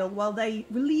while they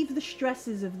relieve the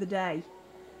stresses of the day.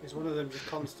 Is one of them just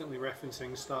constantly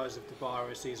referencing Stars of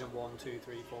Dabara season 1, 2,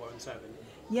 3, 4, and 7?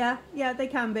 Yeah, they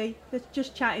can be. They're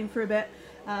just chatting for a bit.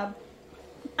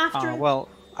 After Well,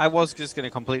 I was just going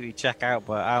to completely check out,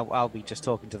 but I'll be just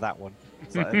talking to that one.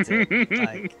 So that's it.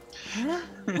 Like, Yeah?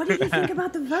 What did you think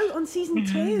about the vote on season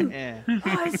 2? yeah.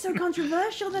 Oh, it's so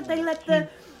controversial that they let the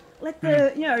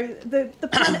the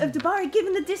planet of Dabari,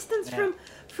 given the distance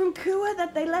from Kua,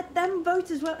 that they let them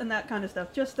vote as well, and that kind of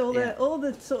stuff. Just all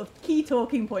the sort of key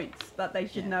talking points that they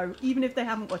should know, even if they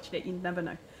haven't watched it. You never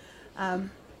know.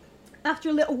 After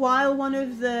a little while, one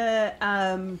of the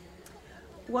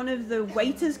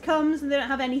waiters comes, and they don't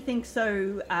have anything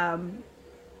so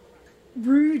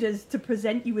rude as to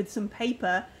present you with some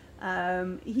paper.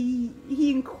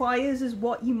 He inquires as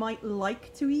what you might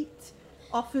like to eat,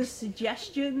 offers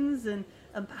suggestions, and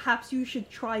perhaps you should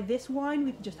try this wine.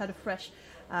 We've just had a fresh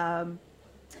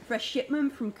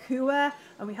shipment from Kua,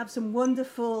 and we have some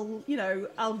wonderful,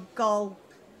 Algol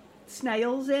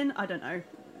snails in. I don't know,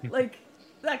 like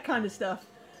that kind of stuff.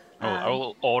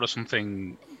 I'll order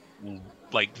something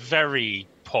like very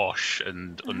posh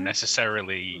and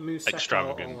unnecessarily Moussaka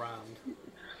extravagant, all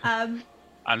round.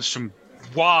 and some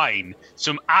wine,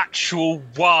 some actual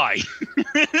wine.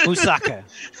 Musaka.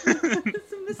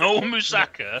 No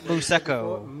Musaka.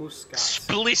 Musako. Muscat.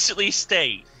 Explicitly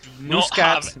state, do not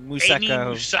Muscat, have any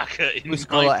Musako. Musaka in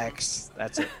Musicola my... X.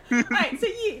 That's it. Right, so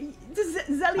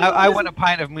Zelly. I want a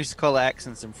pint of Musicola X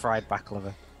and some fried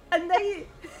baklava. And they,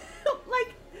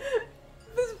 like,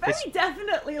 there's very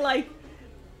definitely, like,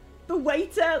 the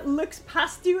waiter looks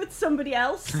past you at somebody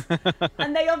else,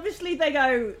 and they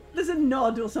go, there's a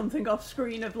nod or something off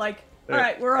screen of like,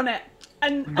 alright, we're on it.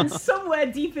 And somewhere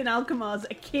deep in Alchemars,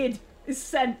 a kid is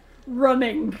sent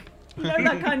running. You know,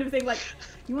 that kind of thing, like,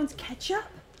 you want ketchup?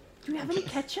 Do we have any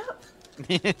ketchup?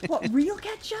 What, real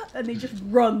ketchup? And he just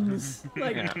runs.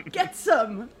 Like, get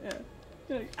some. Yeah.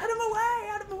 Like, out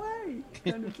of the way,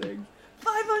 kind of thing.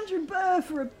 500 burr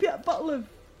for a bottle of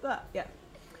that, yeah.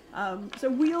 So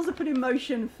wheels are put in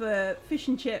motion for fish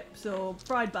and chips or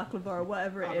fried baklava or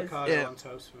whatever it is. Avocado on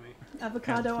toast for me.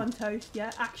 Avocado on toast,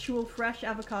 yeah. Actual fresh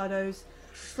avocados,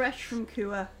 fresh from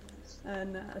Kua,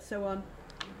 and so on.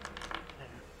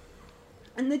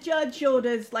 And the judge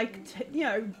orders, like,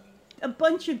 a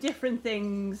bunch of different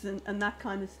things and that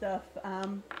kind of stuff.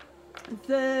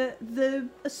 The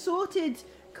assorted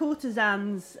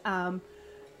courtesans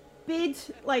bid,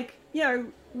 like,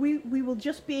 we will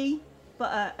just be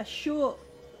but a short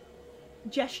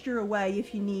gesture away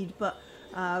if you need, but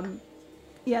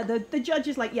the judge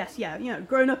is like, yes,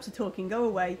 grown-ups are talking, go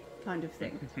away, kind of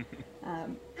thing.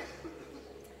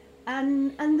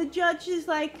 And the judge is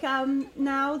like,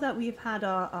 now that we've had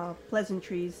our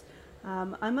pleasantries,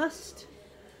 I must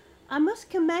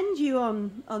commend you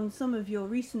on some of your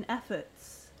recent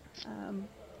efforts.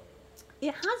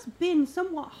 It has been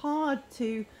somewhat hard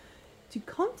to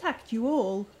contact you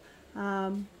all,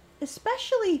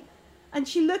 especially, and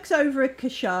she looks over at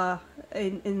Kashar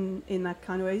in that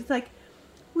kind of way. It's like,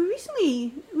 we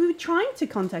were trying to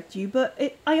contact you, but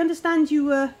I understand you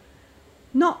were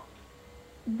not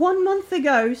 1 month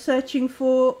ago searching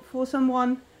for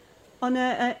someone on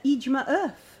a Ijma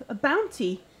Earth, a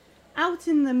bounty, out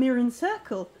in the Mirren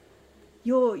Circle.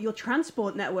 Your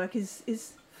transport network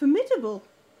is formidable.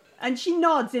 And she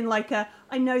nods in like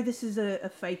I know this is a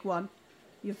fake one,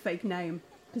 your fake name,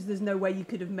 because there's no way you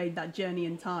could have made that journey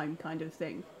in time, kind of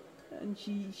thing. And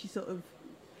she sort of,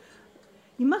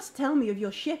 you must tell me of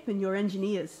your ship and your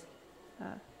engineers.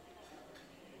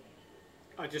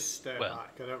 I just stare Well.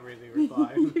 back. I don't really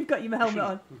reply. You've got your helmet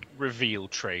on. Reveal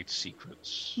trade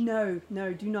secrets. No,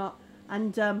 do not.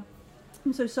 And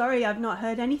I'm so sorry. I've not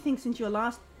heard anything since your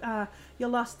last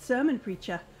sermon,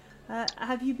 preacher.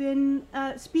 Have you been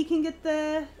speaking at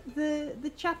the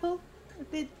chapel,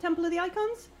 at the Temple of the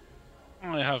Icons?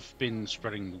 I have been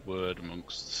spreading the word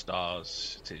amongst the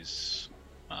stars. It is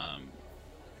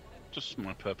just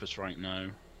my purpose right now.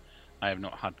 I have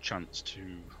not had chance to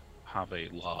have a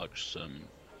large sermon,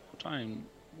 but I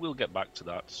will get back to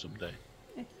that someday.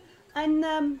 And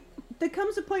there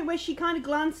comes a point where she kind of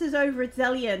glances over at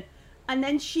Zellian, and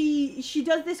then she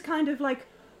does this kind of like,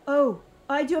 "Oh,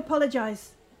 I do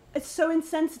apologize. It's so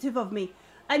insensitive of me."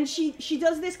 And she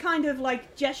does this kind of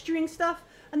like gesturing stuff,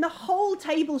 and the whole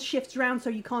table shifts around so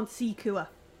you can't see Kua.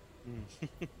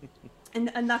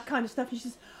 and that kind of stuff. And she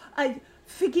says,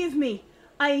 "Forgive me.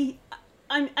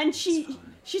 And she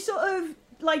sort of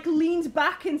like leans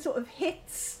back and sort of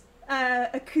hits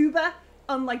Akuba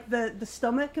on like the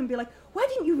stomach and be like, "Why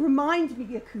didn't you remind me,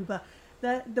 Akuba?"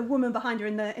 The woman behind her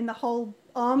in the whole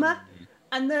armor,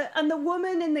 and the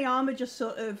woman in the armor just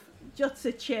sort of juts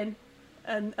her chin,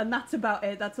 and that's about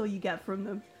it. That's all you get from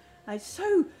them.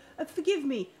 Forgive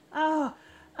me. It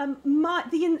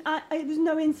was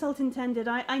no insult intended.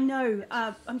 I know.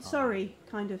 I'm sorry,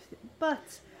 kind of.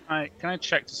 But Can I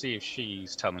check to see if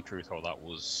she's telling the truth or that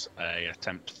was a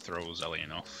attempt to throw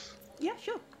Zellian off? yeah,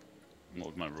 sure. What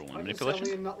would my rule in Why does manipulation?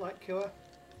 Zellian not like Kua?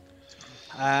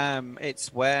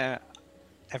 It's where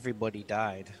everybody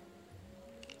died.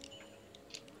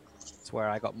 It's where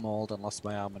I got mauled and lost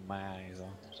my arm and my eye. So.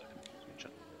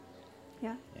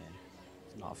 Yeah. Yeah,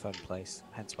 it's not a fun place.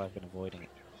 Hence why I've been avoiding it.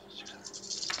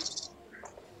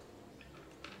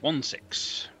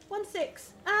 1-6.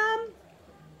 1-6.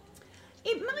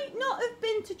 It might not have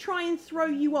been to try and throw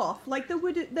you off. Like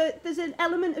there's an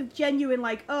element of genuine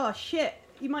like, oh shit,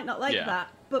 you might not like that.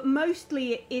 But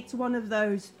mostly it's one of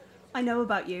those, I know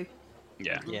about you.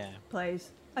 Yeah. Yeah. Plays.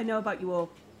 I know about you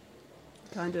all.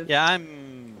 Kind of. Yeah,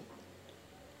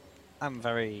 I'm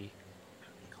very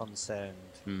concerned.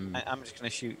 I'm just gonna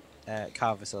shoot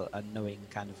Carvis a knowing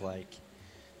kind of like,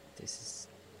 this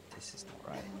is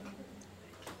not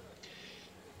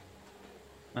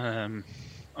right.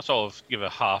 I sort of give a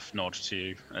half nod to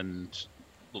you and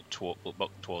look back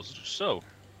towards her. So,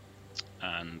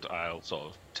 and I'll sort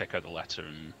of take out the letter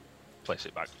and place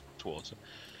it back towards her.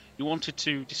 You wanted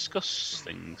to discuss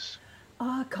things.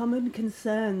 Ah, common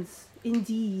concerns,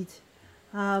 indeed.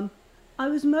 I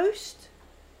was most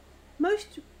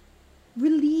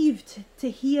relieved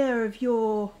to hear of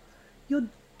your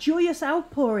joyous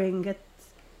outpouring at,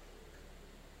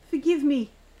 forgive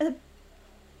me,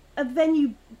 a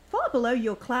venue far below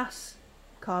your class,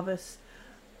 Carvis.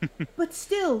 But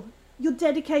still, your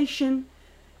dedication,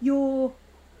 your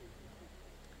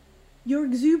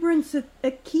exuberance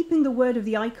at keeping the word of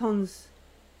the icons,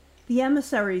 the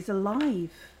emissaries,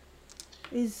 alive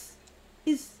is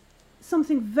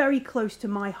something very close to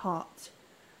my heart,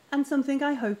 and something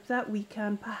I hope that we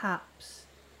can perhaps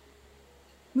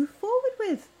move forward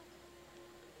with.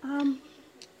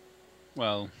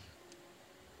 Well,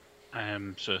 I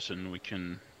am certain we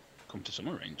can come to some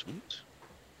arrangement.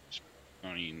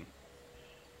 I mean,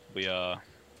 we are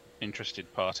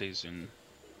interested parties in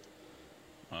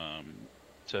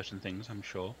certain things, I'm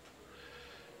sure.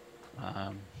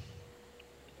 Have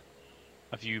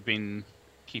you been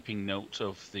keeping note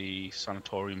of the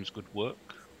sanatorium's good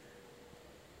work?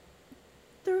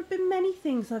 There have been many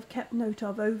things I've kept note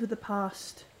of over the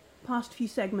past few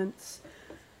segments.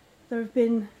 There have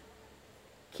been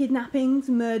kidnappings,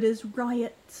 murders,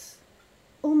 riots,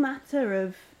 all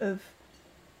matter of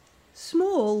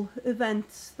small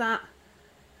events that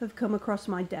have come across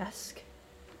my desk.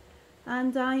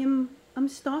 And I'm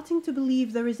starting to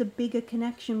believe there is a bigger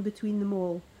connection between them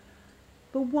all.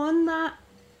 But one that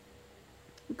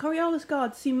Coriolis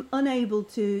guards seem unable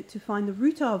to find the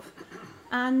root of.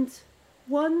 And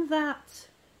one that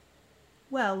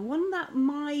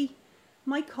my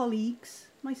colleagues,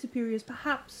 my superiors,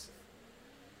 perhaps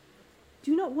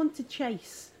do not want to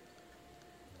chase.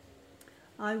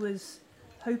 I was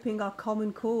hoping our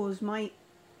common cause might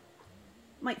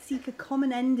seek a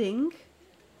common ending,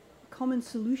 a common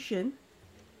solution,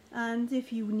 and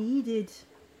if you needed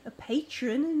a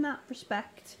patron in that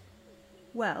respect,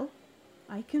 well,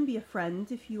 I can be a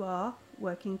friend if you are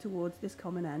working towards this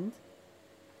common end.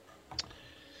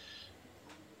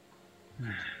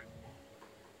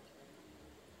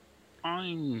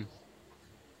 I'm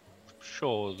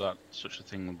sure that such a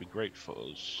thing would be great for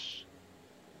us.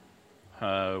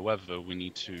 However, we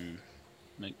need to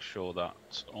make sure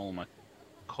that all my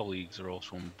colleagues are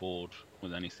also on board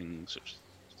with anything such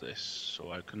as this,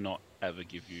 so I cannot ever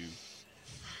give you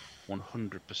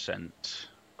 100%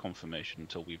 confirmation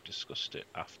until we've discussed it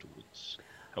afterwards.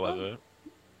 However,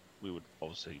 we would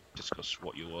obviously discuss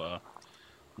what you are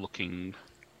looking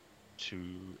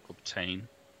to obtain,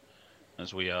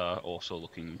 as we are also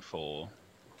looking for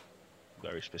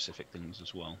very specific things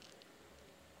as well.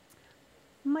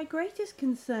 My greatest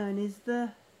concern is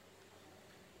the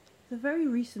very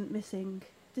recent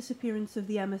disappearance of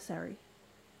the emissary.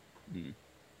 Mm.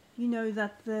 You know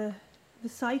that the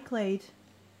Cyclade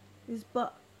is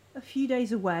but a few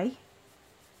days away,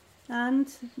 and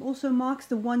also marks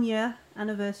the 1-year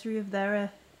anniversary of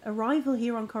their arrival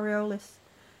here on Coriolis.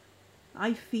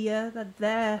 I fear that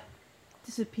their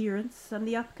disappearance and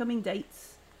the upcoming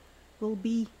dates will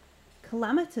be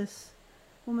calamitous,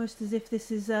 almost as if this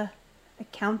is a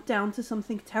countdown to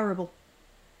something terrible.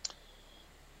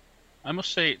 I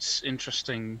must say it's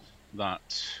interesting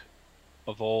that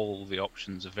of all the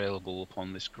options available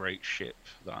upon this great ship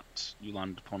that you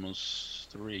land upon us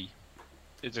 3.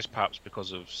 Is this perhaps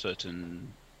because of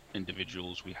certain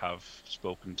individuals we have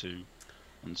spoken to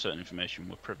and certain information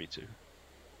we're privy to?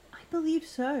 I believe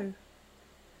so.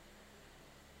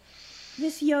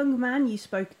 This young man you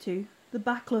spoke to, the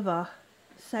Baklava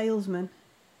salesman,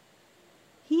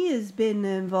 he has been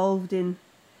involved in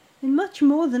much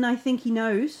more than I think he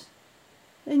knows.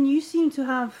 And you seem to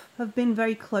have been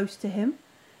very close to him.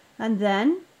 And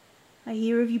then I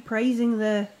hear of you praising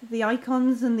the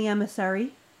icons and the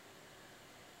emissary.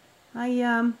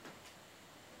 I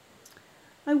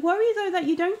worry though that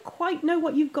you don't quite know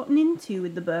what you've gotten into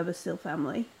with the Burbersil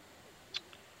family.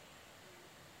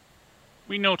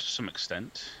 We know to some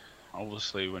extent.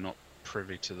 Obviously, we're not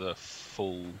privy to the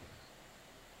full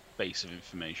base of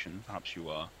information. Perhaps you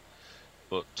are.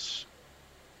 But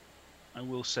I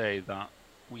will say that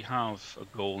we have a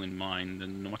goal in mind,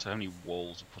 and no matter how many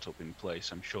walls are put up in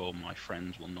place, I'm sure my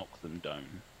friends will knock them down.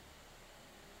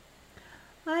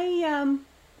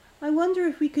 I wonder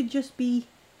if we could just be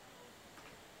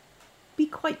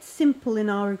quite simple in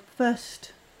our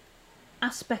first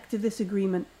aspect of this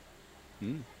agreement.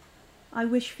 I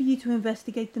wish for you to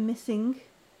investigate the missing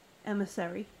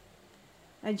emissary.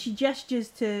 And she gestures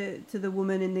to the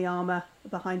woman in the armour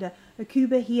behind her.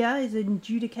 Akuba here is an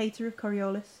adjudicator of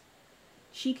Coriolis.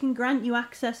 She can grant you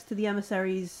access to the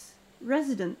emissary's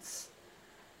residence.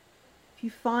 If you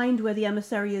find where the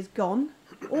emissary has gone,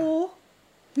 or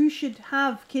who should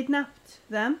have kidnapped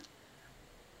them,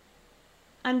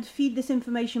 and feed this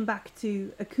information back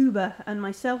to Akuba and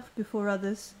myself before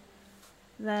others,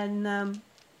 then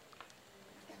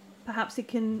perhaps it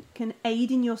can aid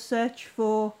in your search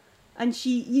for... And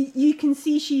you can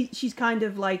see she's kind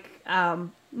of like...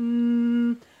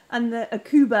 And the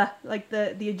Akuba, like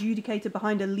the adjudicator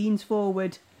behind her, leans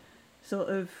forward, sort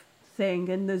of thing.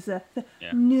 And there's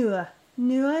Nua.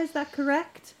 Nua, is that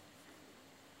correct?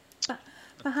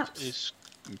 Perhaps. That is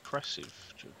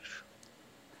impressive, Judge.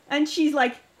 And she's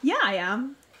like, yeah, I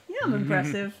am. Yeah, I'm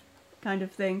impressive, kind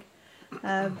of thing.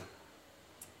 Of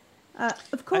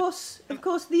course,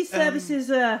 these services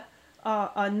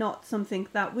are not something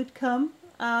that would come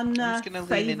on I'm just going to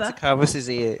favour. lean into Carvus's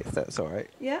ear, if that's all right.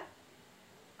 Yeah.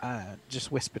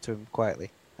 Just whisper to him quietly.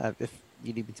 If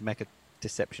you need me to make a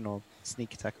deception or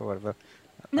sneak attack or whatever.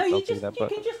 No, I'll you do that, but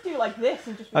can just do like this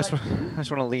and just. I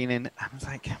just want to lean in. I was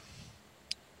like,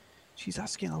 she's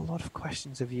asking a lot of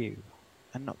questions of you,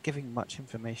 and not giving much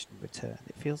information in return.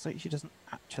 It feels like she doesn't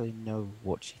actually know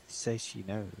what she says she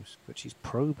knows, but she's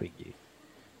probing you.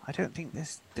 I don't think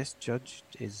this judge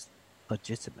is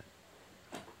legitimate.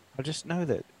 I just know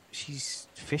that she's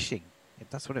fishing.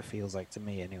 That's what it feels like to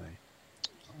me, anyway.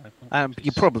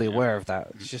 You're probably aware of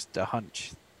that. It's just a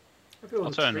hunch.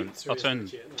 I'll turn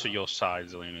to your side,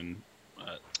 Zillian, and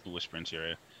whisper into your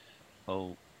ear.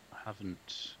 Well, I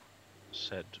haven't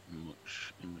said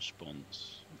much in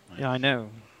response. Yeah, I know.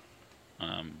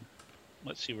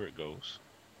 Let's see where it goes.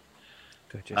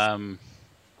 Good,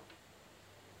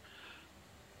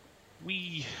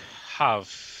 we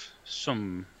have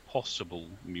some possible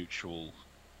mutual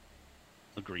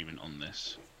agreement on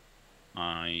this.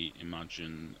 I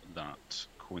imagine that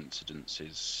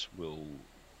coincidences will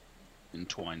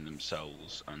entwine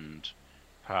themselves, and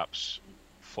perhaps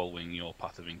following your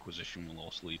path of inquisition will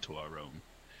also lead to our own.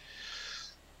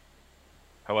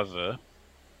 However,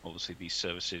 obviously these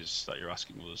services that you're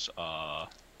asking us are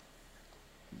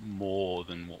more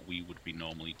than what we would be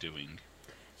normally doing.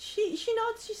 She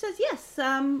nods. She says, "Yes,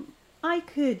 I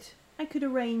could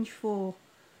arrange for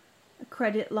a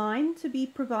credit line to be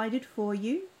provided for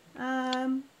you.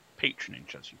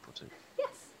 Patronage, as you put it.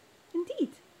 Yes, indeed.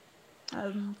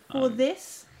 For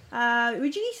this,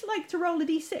 would you like to roll a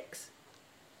d6?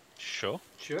 Sure.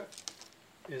 Sure.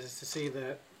 Is this to see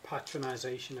the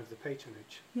patronisation of the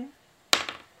patronage. Yeah.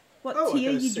 What Oh, I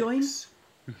tier got a you join? 6.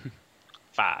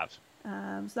 5.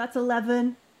 So that's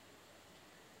 11.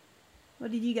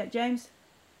 What did you get, James?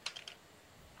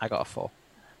 I got a 4.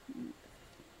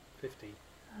 15.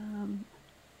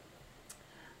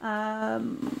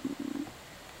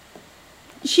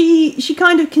 She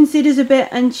kind of considers a bit,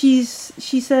 and she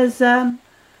says,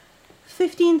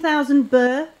 15,000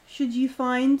 burr should you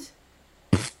find.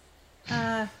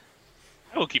 I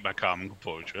will keep my calm and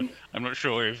composure. I'm not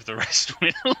sure if the rest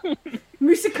will.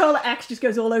 Musicola X just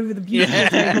goes all over the beautiful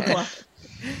tablecloth.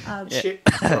 Shit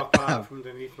drop out from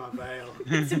underneath my veil.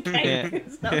 It's okay. Yeah.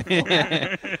 It's not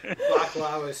flat. Black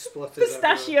flowers splutters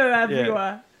Pistachio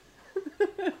everywhere.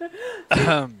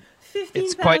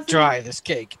 It's quite dry, this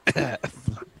cake.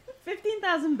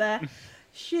 15,000 bear.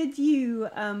 Should you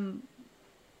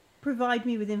provide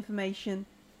me with information,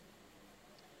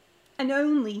 and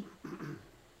only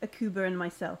Akuba and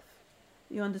myself,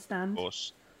 you understand? Of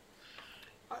course.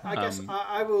 I guess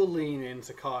I will lean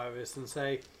into Kairos and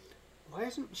say, why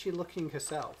isn't she looking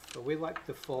herself? Are we like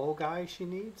the fall guy she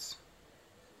needs?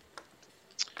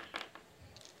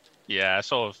 Yeah,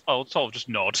 I'll sort of just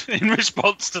nod in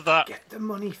response to that. Get the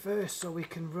money first so we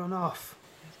can run off.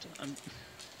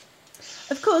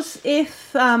 Of course, if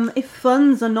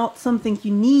funds are not something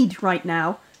you need right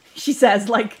now, she says,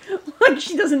 like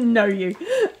she doesn't know you.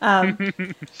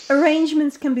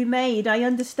 Arrangements can be made. I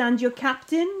understand your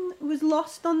captain was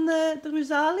lost on the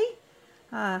Rosali.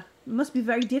 It must be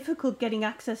very difficult getting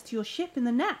access to your ship in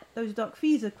the net. Those dock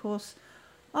fees, of course,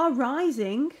 are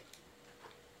rising.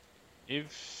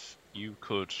 If you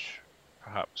could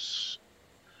perhaps...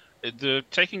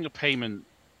 taking a payment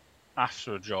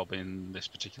after a job in this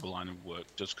particular line of work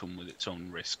does come with its own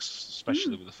risks,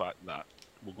 especially with the fact that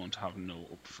we're going to have no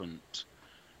upfront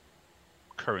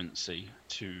currency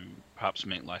to perhaps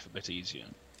make life a bit easier.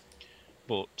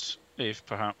 But if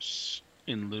perhaps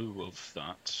in lieu of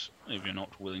that, if you're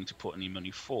not willing to put any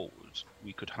money forward,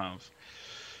 we could have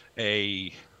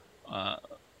a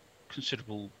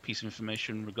considerable piece of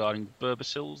information regarding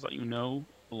Burbacils that you know,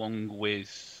 along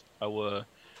with our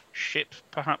ship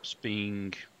perhaps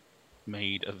being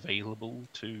made available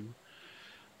to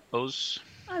us.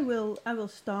 I will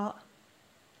start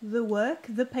the work,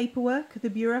 the paperwork. The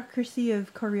bureaucracy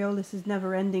of Coriolis is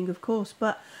never ending, of course,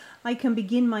 but I can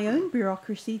begin my own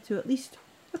bureaucracy to at least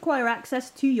acquire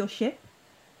access to your ship.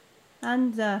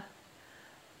 And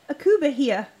Akuba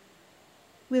here,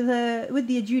 with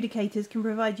the adjudicators, can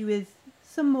provide you with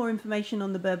some more information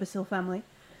on the Burbacil family.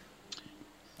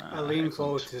 I lean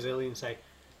forward to Zilly and say,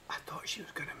 I thought she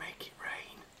was going to make it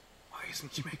rain. Why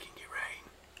isn't she making it rain?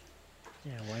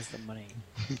 Yeah, where's the money?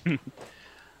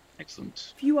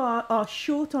 Excellent. If you are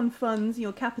short on funds,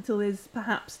 your capital is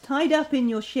perhaps tied up in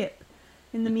your ship.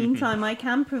 In the meantime, I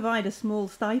can provide a small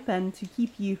stipend to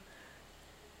keep you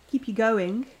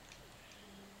going.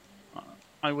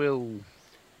 I will...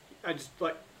 I just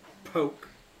poke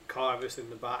Carvis in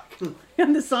the back.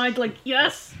 On the side,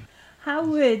 yes.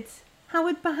 Howard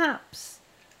perhaps.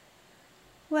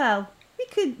 Well,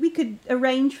 we could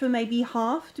arrange for maybe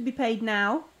half to be paid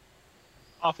now.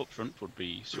 Half up front would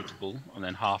be suitable, and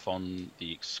then half on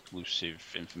the exclusive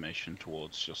information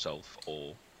towards yourself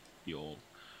or your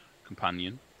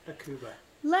companion. Akuba.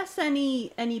 Less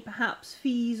any perhaps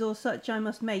fees or such I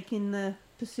must make in the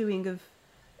pursuing of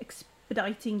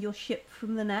expediting your ship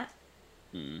from the net.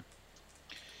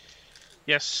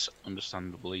 Yes,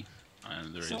 understandably,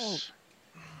 and there is.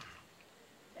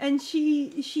 And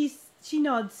she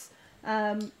nods.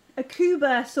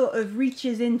 Akuba sort of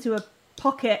reaches into a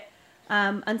pocket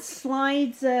and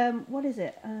slides. What is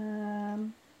it?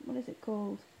 What is it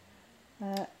called?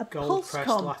 A Gold pressed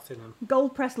pulsecom. latinum.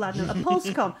 Gold pressed latinum. A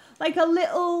pulsecom, like a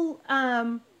little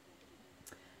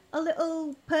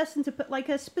person to put like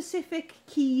a specific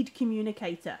keyed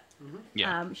communicator.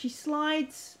 Yeah. She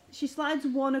slides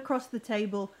one across the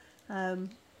table. I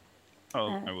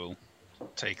will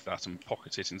take that and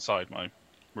pocket it inside my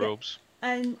robes.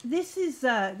 And this is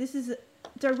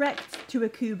direct to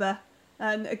Akuba.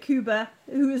 And Akuba,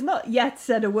 who has not yet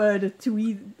said a word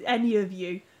to any of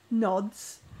you,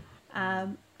 nods.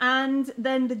 And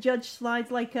then the judge slides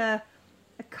like a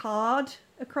card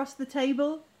across the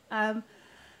table.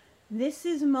 This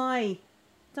is my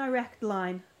direct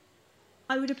line.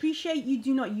 I would appreciate you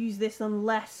do not use this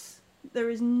unless there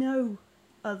is no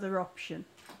other option.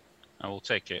 I will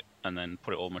take it and then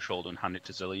put it on my shoulder and hand it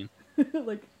to Zillion.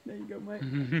 Like, there you go, mate.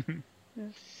 Yeah.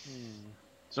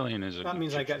 Zillion is a... That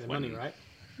means I get the money, right?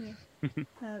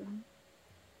 Yeah.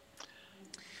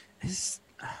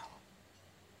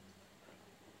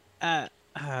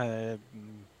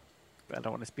 but I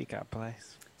don't want to speak out of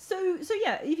place. So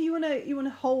yeah, if you wanna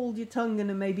hold your tongue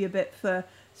and maybe a bit for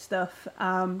stuff.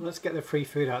 Let's get the free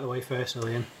food out of the way first,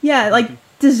 Lillian. Yeah, like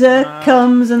dessert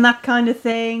comes and that kind of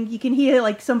thing. You can hear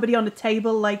like somebody on the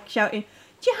table like shouting,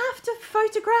 "Do you have to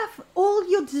photograph all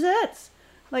your desserts?"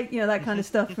 Like, that kind of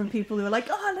stuff from people who are like,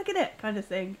 "Oh, look at it," kind of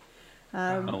thing.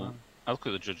 I'll look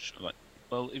at the judge like,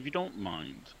 well, if you don't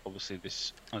mind, obviously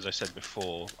this, as I said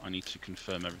before, I need to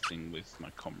confirm everything with my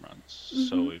comrades.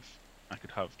 So if I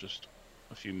could have just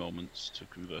a few moments to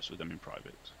converse with them in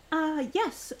private.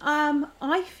 Yes.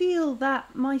 I feel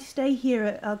that my stay here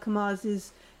at Alcamaz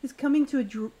is coming to a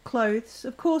close.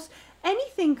 Of course,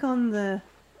 anything on the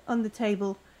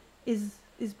table is,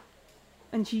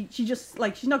 and she just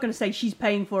like, she's not going to say she's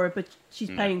paying for it, but she's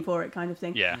paying for it, kind of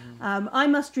thing. Yeah. I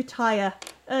must retire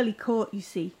early court, you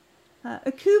see.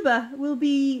 Akuba will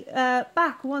be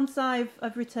back once I've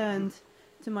returned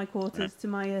to my quarters, to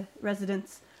my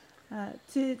residence,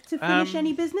 to finish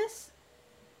any business.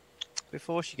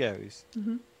 Before she goes,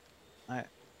 I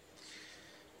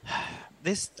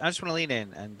just want to lean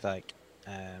in and like,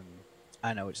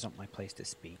 I know it's not my place to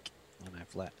speak, and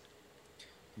I've let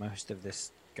most of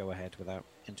this go ahead without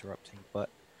interrupting, but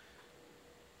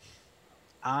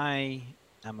I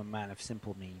am a man of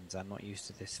simple means. I'm not used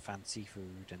to this fancy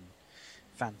food and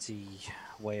fancy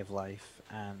way of life,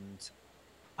 and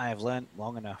I have learnt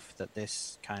long enough that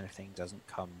this kind of thing doesn't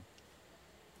come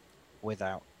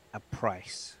without a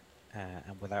price.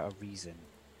 And without a reason.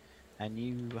 And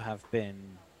you have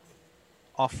been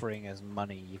offering us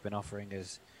money, you've been offering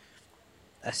us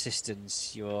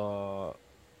assistance, you're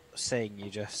saying you're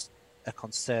just a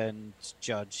concerned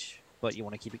judge, but you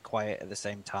want to keep it quiet at the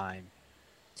same time.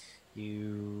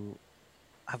 You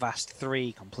have asked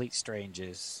 3 complete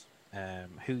strangers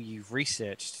who you've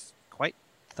researched quite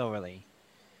thoroughly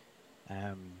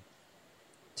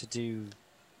to do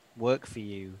work for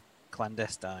you,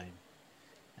 clandestine.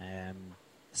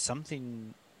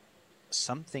 Something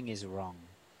is wrong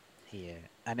here,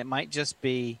 and it might just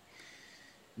be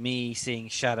me seeing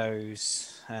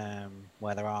shadows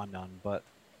where there are none, but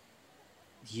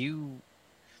you,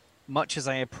 much as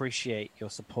I appreciate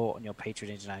your support and your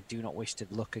patronage, and I do not wish to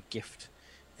look a gift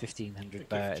 1500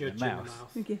 bear in the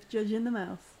mouth. A gift judge in the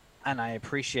mouth. And I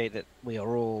appreciate that we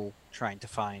are all trying to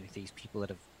find these people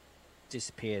that have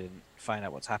disappeared and find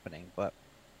out what's happening, but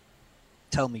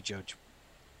tell me, Judge,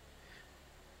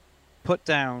 put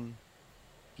down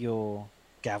your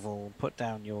gavel, put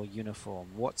down your uniform.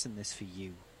 What's in this for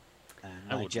you,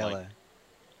 Nigella?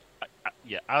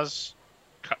 Yeah, as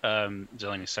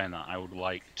Zelene is saying that, I would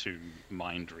like to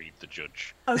mind read the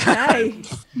judge. Okay.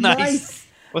 Nice.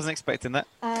 Wasn't expecting that.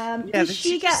 Does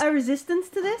she get a resistance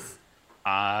to this?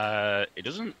 It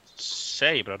doesn't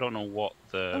say, but I don't know what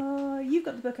the... You've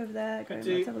got the book over there. Go, let's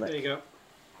have a look. There you go.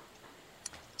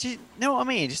 Do you know what I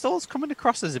mean? Just all's coming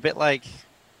across as a bit like...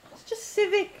 It's just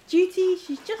civic duty.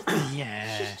 She's just...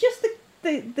 Yeah. She's just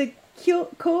the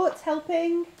court's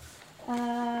helping.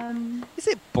 Is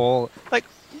it ball? Like,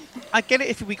 I get it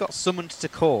if we got summoned to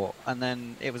court and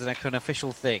then it was like an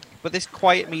official thing, but this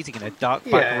quiet meeting in a dark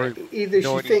back room... Either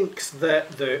she thinks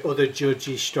that the other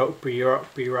judges stroke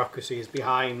bureaucracy is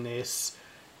behind this,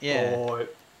 or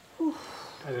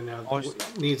I don't know, or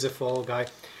needs a fall guy.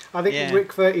 I think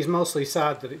Rickford is mostly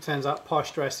sad that it turns out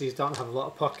posh dresses don't have a lot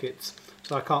of pockets,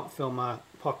 so I can't fill my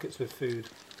pockets with food.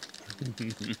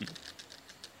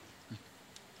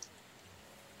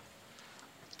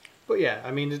 But yeah,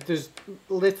 I mean, there's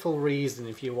little reason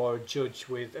if you are a judge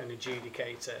with an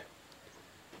adjudicator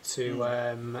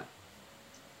to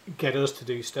get us to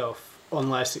do stuff,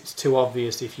 unless it's too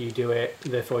obvious if you do it,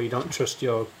 therefore you don't trust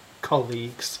your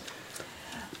colleagues.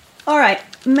 All right,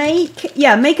 make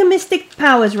a Mystic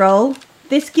Powers roll.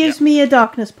 This gives me a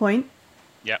darkness point.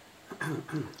 Yep.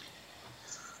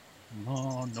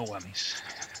 No whammies.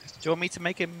 Do you want me to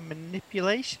make a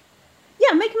manipulation?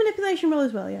 Yeah, make a manipulation roll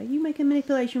as well. Yeah, you make a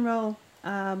manipulation roll,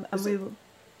 and we will.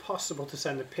 Possible to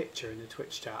send a picture in the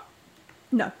Twitch chat?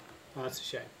 No. Oh, that's a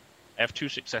shame. I have 2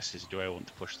 successes. Do I want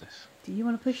to push this? Do you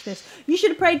want to push this? You should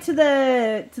have prayed to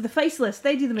the Faceless.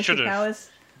 They do the Mystic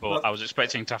Powers. But I was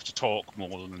expecting to have to talk more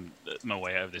than my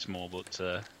way out of this more, but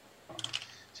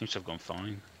seems to have gone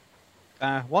fine.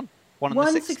 One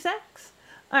success.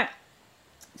 All right.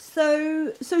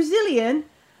 So Zillion,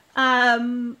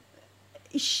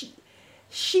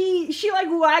 she like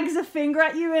wags a finger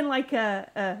at you in like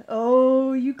a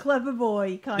oh, you clever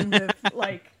boy kind of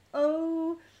like,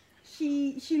 oh.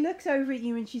 She looks over at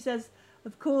you and she says,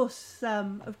 of course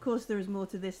there is more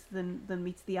to this than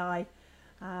meets the eye.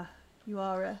 You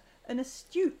are an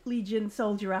astute Legion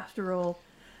soldier after all.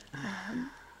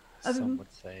 Some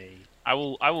would say I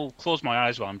will close my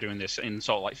eyes while I'm doing this in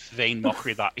sort of like vain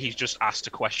mockery that he's just asked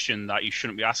a question that you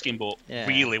shouldn't be asking, but Yeah.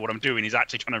 really what I'm doing is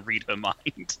actually trying to read her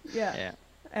mind. Yeah.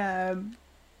 Yeah.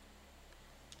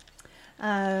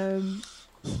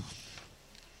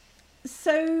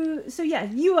 So yeah,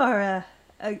 you are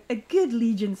a good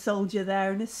Legion soldier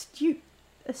there, an astute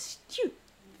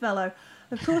fellow.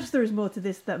 Of course, there is more to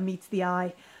this that meets the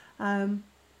eye.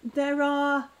 There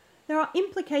are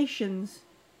implications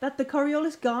that the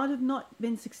Coriolis Guard have not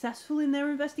been successful in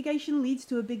their investigation leads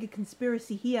to a bigger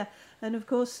conspiracy here, and of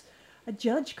course, a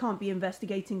judge can't be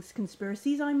investigating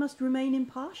conspiracies. I must remain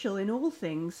impartial in all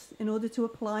things in order to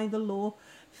apply the law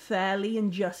fairly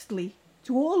and justly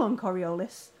to all on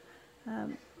Coriolis.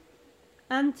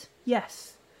 And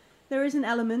yes, there is an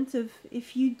element of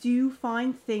if you do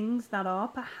find things that are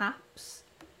perhaps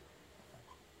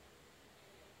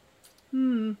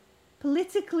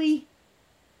politically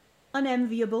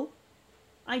unenviable,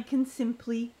 I can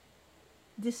simply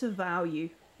disavow you.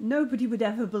 Nobody would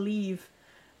ever believe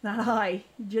that I,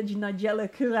 Judge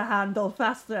Nigella Kurahan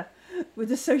Dolfastra,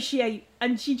 would associate,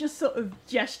 and she just sort of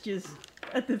gestures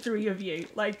at the three of you,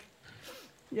 like,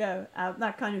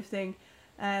 that kind of thing.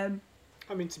 I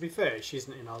mean, to be fair, she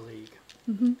isn't in our league.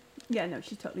 Yeah, no,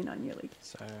 she's totally not in your league.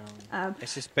 So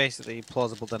it's just basically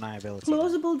plausible deniability.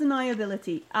 Plausible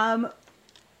deniability.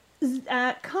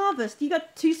 Carvus, you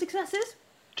got 2 successes?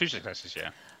 2 successes,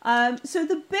 yeah. So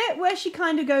the bit where she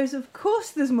kind of goes, of course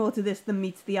there's more to this than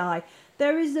meets the eye.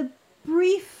 There is a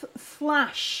brief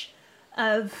flash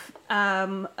of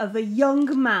a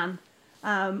young man,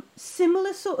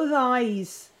 similar sort of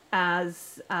eyes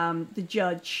as the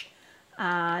judge,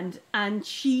 and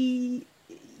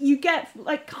you get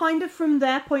like kind of from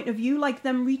their point of view, like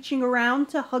them reaching around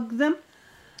to hug them,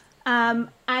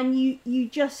 and you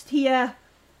just hear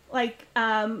like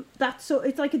that sort.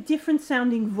 It's like a different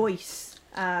sounding voice.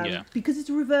 Because it's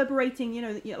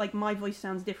reverberating, like my voice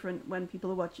sounds different when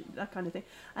people are watching, that kind of thing.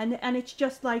 And it's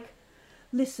just like,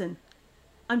 listen,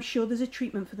 I'm sure there's a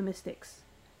treatment for the mystics.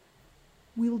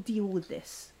 We'll deal with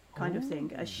this kind of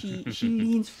thing. As she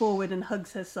leans forward and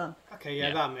hugs her son. Okay,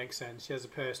 yeah, that makes sense. She has a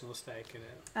personal stake in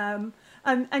it.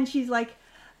 And she's like,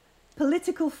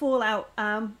 political fallout,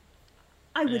 I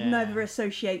would never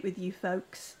associate with you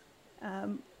folks.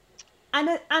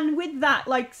 And with that,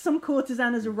 like, some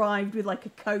courtesan has arrived with like a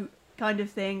coat kind of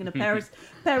thing and a pair of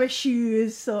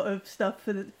shoes, sort of stuff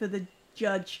for the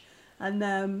judge. And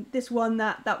this one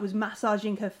that was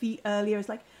massaging her feet earlier is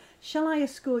like, "Shall I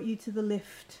escort you to the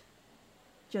lift,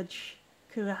 Judge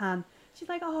Kurahan?" She's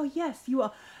like, "Oh yes, you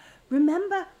are.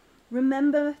 Remember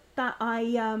that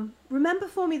remember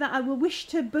for me that I will wish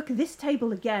to book this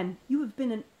table again. You have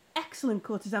been an excellent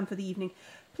courtesan for the evening.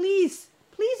 Please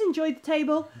enjoy the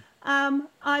table."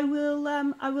 I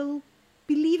will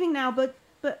be leaving now, but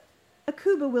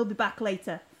Akuba will be back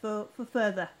later for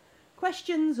further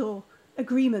questions or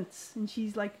agreements. And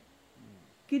she's like,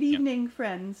 "Good evening,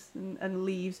 friends," and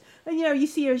leaves. And you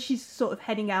see her, she's sort of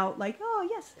heading out, like, "Oh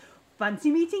yes, fancy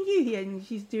meeting you here." And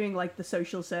she's doing like the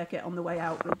social circuit on the way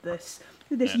out with this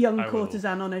young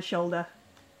courtesan on her shoulder.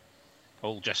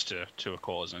 I'll gesture to a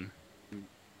courtesan.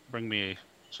 Bring me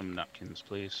some napkins,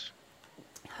 please.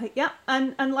 Yeah,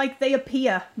 and like they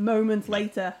appear moments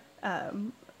later.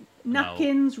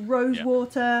 Napkins, rose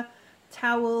water,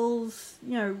 towels,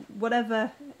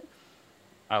 whatever.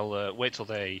 I'll wait till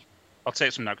I'll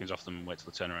take some napkins off them and wait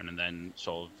till they turn around, and then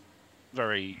sort of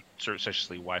very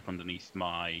surreptitiously wipe underneath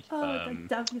my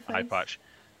eye patch.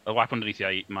 I'll wipe underneath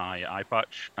my eye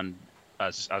patch, and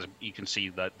as you can see,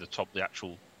 that the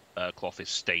actual cloth is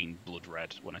stained blood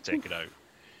red when I take it out,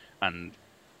 and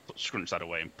scrunch that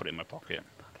away and put it in my pocket.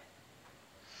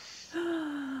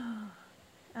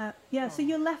 So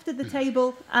you're left at the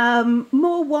table.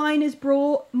 More wine is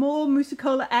brought. More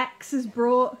Musicola X is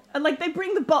brought. And like they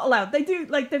bring the bottle out. They do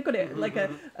like they've got it like a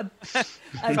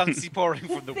fancy pouring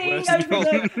from the thing worst. over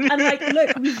there. And like,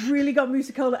 look, we've really got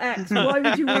Musicola X. Why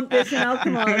would you want this in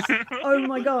Alchemars? Oh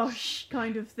my gosh,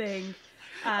 kind of thing.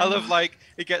 I love like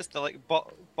it gets the like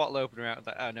bottle opener out.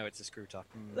 Like, oh no, it's a screw top.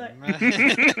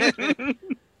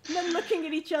 And then looking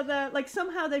at each other, like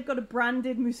somehow they've got a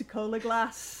branded Musicola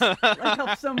glass, like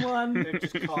off someone. They've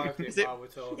just carved it while we're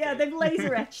talking. Yeah, they've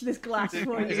laser etched this glass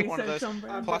for you. Is it one of those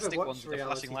I've plastic never ones watched with the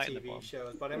flashing light reality in the TV bottom?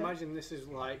 shows, but I imagine this is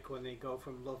like when they go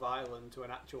from Love Island to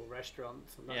an actual restaurant,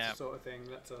 and that's the sort of thing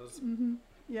that does.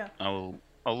 Yeah. I'll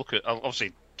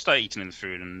obviously start eating in the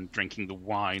food and drinking the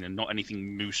wine and not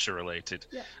anything Musa related.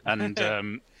 Yeah. And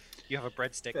you have a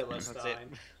breadstick. That's it.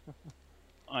 Philistine.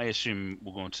 I assume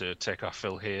we're going to take our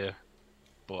fill here,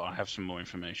 but I have some more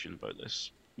information about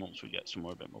this once we get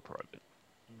somewhere a bit more private.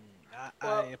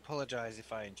 Well- I apologise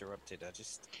if I interrupted.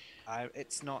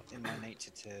 It's not in my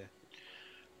nature to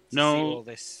No, see all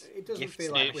this. It doesn't gifts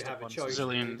feel like we pushed have a upon choice,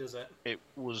 Zillion. really, does it? it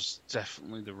was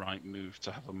definitely the right move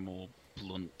to have a more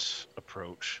blunt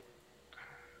approach.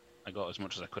 I got as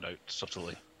much as I could out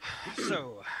subtly.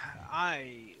 So,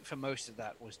 for most of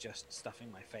that, was just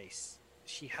stuffing my face.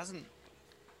 She hasn't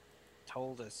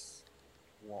told us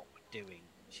what we're doing.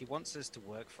 She wants us to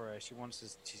work for her. She's going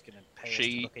to pay us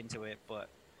to look into it, but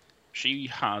She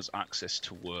has access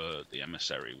to where the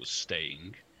emissary was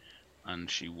staying, and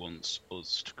she wants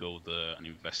us to go there and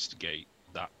investigate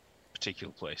that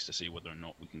particular place to see whether or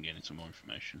not we can get into more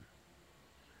information.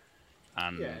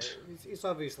 And Yeah, it's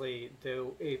obviously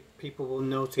people will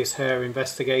notice her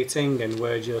investigating, and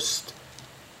we're just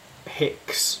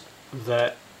hicks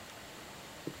that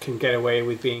can get away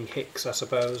with being hicks, I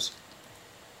suppose.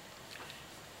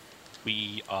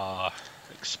 we are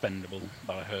expendable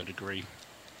by her degree,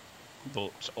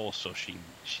 but also she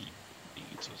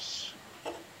needs us.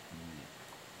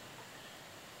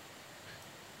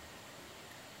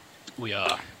 We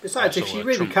are. Besides, if also she a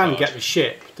really trump can card. get the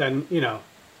ship, then,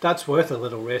 that's worth a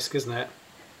little risk, isn't it?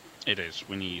 It is.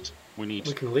 We need. We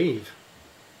can leave.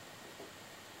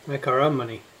 Make our own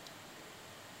money.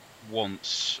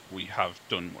 Once we have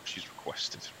done what she's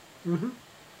requested. Mm-hmm.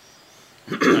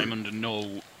 I'm under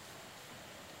no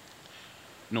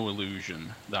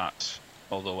illusion that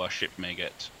although our ship may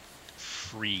get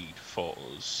freed for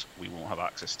us, we won't have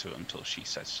access to it until she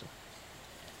says so.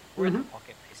 we're in the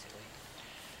pocket, basically.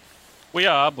 We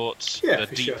are, but Yeah, the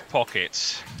for deep sure.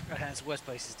 pockets, It's worse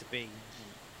places to be.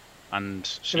 and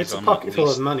If she's it's a on pocket at full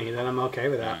least, of money, then I'm okay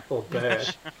with that. Or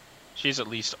bird. she's at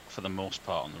least for the most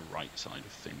part on the right side of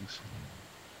things.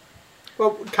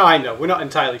 Well, kind of. We're not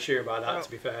entirely sure about that, to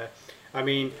be fair. I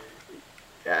mean,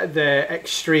 at the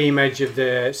extreme edge of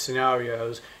the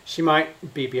scenarios, she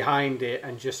might be behind it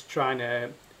and just trying to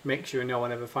make sure no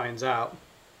one ever finds out.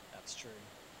 That's true.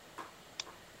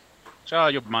 So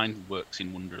your mind works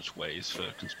in wondrous ways for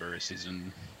conspiracies,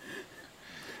 and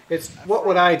It's what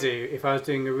would I do if I was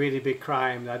doing a really big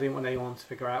crime that I didn't want anyone to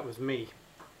figure out was me?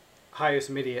 Hire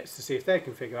some idiots to see if they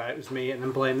can figure out it was me and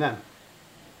then blame them.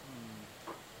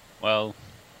 well,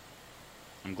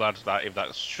 I'm glad that if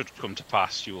that should come to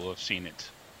pass, you will have seen it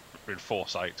with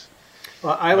foresight.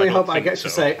 Well, I only don't hope I think get so. to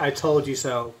say "I told you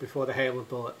so" before the hail of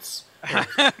bullets, or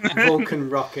Vulcan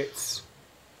rockets.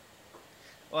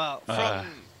 Well, Uh.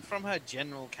 from her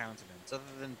general countenance, other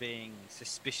than being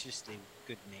suspiciously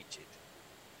good-natured,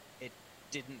 it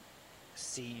didn't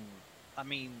seem. I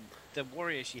mean, the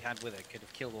warrior she had with her could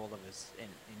have killed all of us in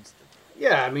instant.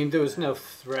 Yeah, I mean there was no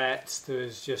threats. There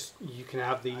was just you can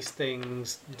have these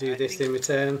things, do I this think- in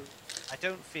return. I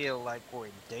don't feel like we're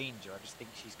in danger. I just think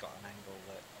she's got an angle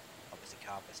that obviously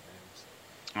Carpus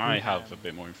knows. I have a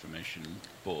bit more information,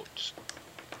 but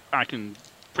I can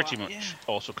pretty Well, much yeah.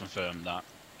 also confirm that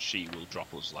she will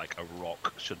drop us like a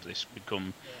rock should this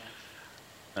become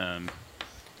Yeah,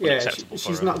 unacceptable for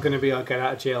she's her. not going to be our get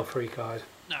out of jail free card.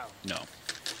 No. No.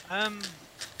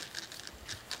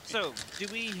 So do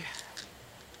we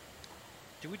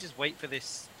just wait for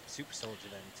this super soldier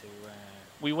then to?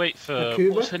 We wait for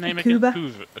Akuba? what's her name Akuba?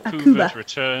 again? Akuba Akuba. to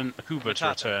return. Akuba to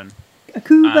Matata. return.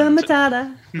 Akuba And-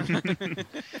 Matata.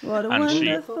 What a And she-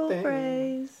 wonderful Thing.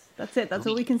 phrase. That's it. That's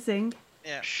all we can sing.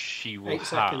 Yeah. She will 8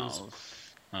 seconds.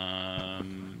 have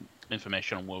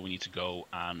information on where we need to go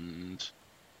and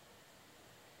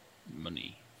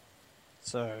money,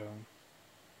 So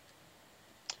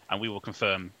and we will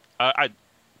confirm.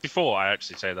 Before I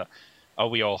actually say that, are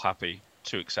we all happy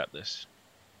to accept this?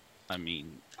 I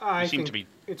mean, I you seem think to be.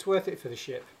 it's worth it for the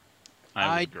ship. I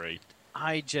would I- agree.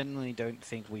 I generally don't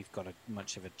think we've got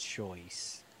much of a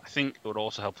choice. I think it would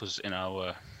also help us in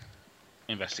our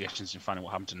investigations in finding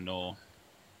what happened to Nor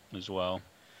as well.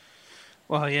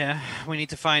 Well, yeah, we need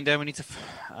to find her. We need to.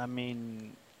 I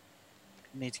mean,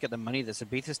 need to get the money that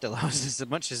Sabitha still owes us. As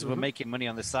much as we're Mhm. making money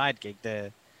on the side gig,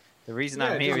 the reason Yeah,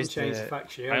 I'm it here doesn't is change to. the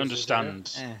fact she I owns us, does it?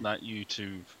 understand Eh. that you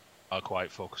two are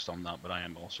quite focused on that, but I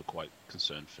am also quite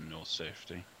concerned for Nor's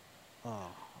safety.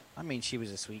 Oh, I mean, she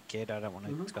was a sweet kid. I don't want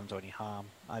Mhm. to come to any harm.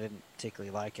 I didn't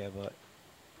particularly like her, but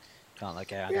can't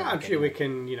like her. I Yeah, don't I'm like sure we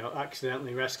anyone. can,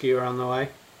 accidentally rescue her on the way.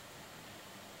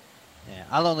 Yeah,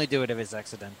 I'll only do it if it's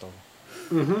accidental.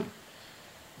 Mm-hmm.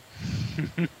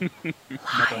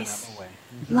 Not going Lies. that way.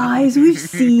 Lies. We've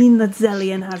seen that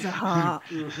Zellion has a heart.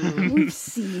 Mm-hmm. We've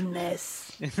seen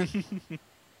this.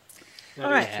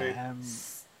 All right. Um,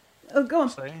 Oh, go on.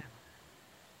 so yeah.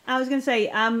 I was going to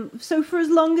say, so for as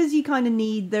long as you kind of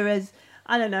need, there is,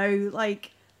 I don't know,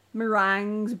 like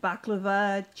meringues,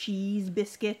 baklava, cheese,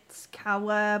 biscuits,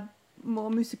 kawa, more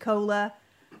musacola.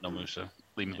 No Musa.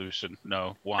 Leave me loose and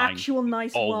no wine. Actual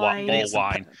nice all wine. all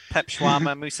wine. Pep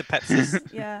shawarma, Musa Pepsis.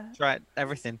 Yeah. Right,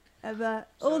 everything.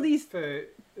 All these. For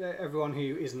everyone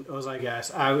who isn't us, I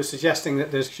guess, I was suggesting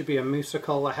that there should be a Musa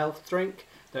Cola health drink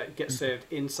that gets served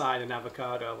inside an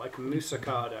avocado, like a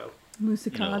Musacado.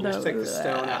 Musacado. Just take the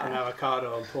stone out of an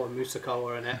avocado and pour Musa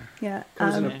Cola in it. Yeah.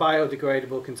 Comes in a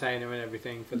biodegradable container and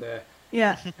everything for the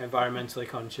Yeah. environmentally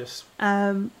conscious.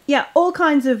 Yeah, all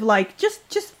kinds of like just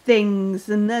things,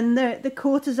 and then the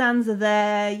courtesans are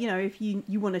there. You know, if you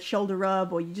want a shoulder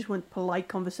rub or you just want polite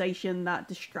conversation that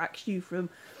distracts you from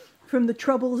the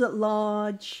troubles at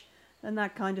large and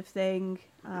that kind of thing.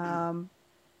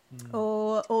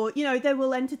 Or you know, they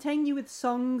will entertain you with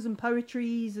songs and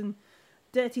poetries and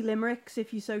dirty limericks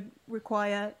if you so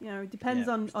require. You know, it depends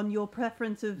on your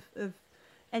preference of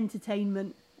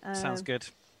entertainment. Sounds good.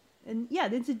 And yeah,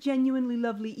 it's a genuinely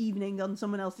lovely evening on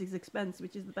someone else's expense,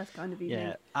 which is the best kind of evening.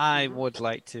 Yeah, I would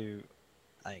like to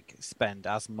spend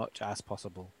as much as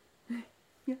possible.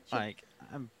 Yeah, sure.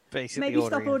 I'm basically Maybe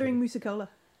stop ordering everything. Musa Cola.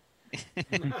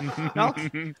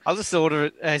 I'll just order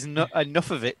it as enough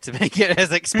of it to make it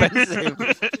as expensive.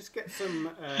 Just get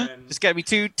some. Just get me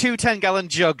two 10-gallon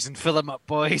jugs and fill them up,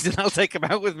 boys, and I'll take them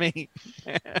out with me.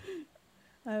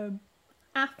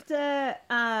 After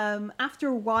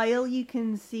a while, you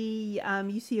can see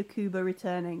Akuba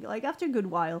returning. Like after a good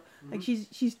while, like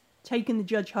she's taken the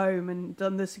judge home and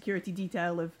done the security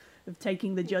detail of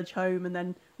taking the judge home, and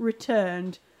then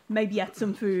returned, maybe ate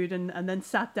some food, and then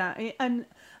sat down.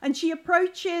 And she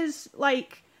approaches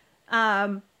like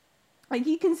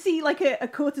you can see like a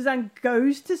courtesan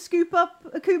goes to scoop up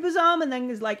Akuba's arm, and then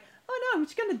is like, oh no, I'm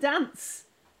just gonna dance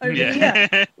over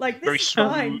here. Like this Very is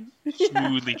fine.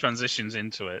 smoothly transitions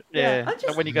into it. Yeah. I'll just-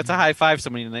 And when you go to high five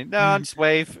someone, you're like, no, I'll just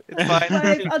wave. It's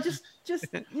fine. I'll just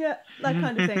that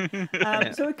kind of thing.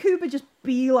 So Akuba just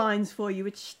beelines for you,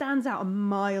 which stands out a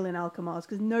mile in Alkmaar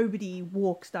because nobody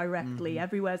walks directly.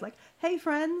 Everywhere's like, hey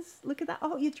friends, look at that.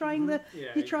 Oh, you're trying Yeah,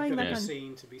 you're trying that be kind of,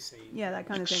 seen to be seen. yeah, that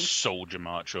kind of thing. Soldier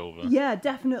march over. Yeah,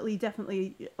 definitely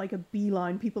like a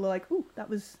beeline. People are like, ooh, that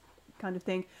was kind of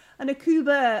thing. And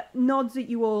Akuba nods at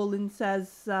you all and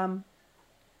says, do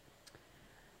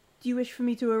you wish for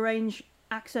me to arrange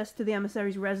access to the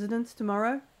emissary's residence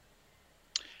tomorrow?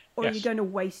 Or are you Yes. going to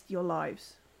waste your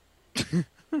lives? I don't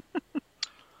know.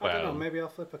 Well- Maybe I'll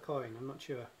flip a coin. I'm not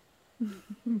sure.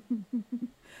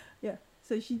 Yeah.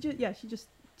 So she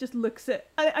just looks at.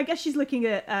 I guess she's looking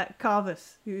at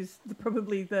Carvus, who's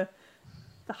probably the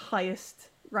highest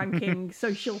ranking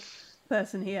social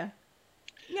person here.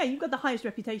 Yeah, you've got the highest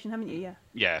reputation, haven't you?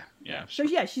 Yeah. Yeah. So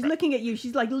yeah, she's looking at you.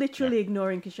 She's like literally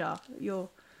ignoring Kashar, your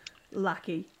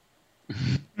lackey.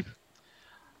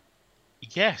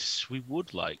 Yes, we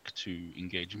would like to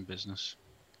engage in business.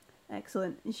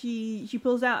 Excellent. And she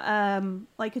pulls out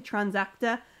like a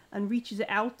transactor and reaches it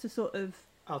out to sort of.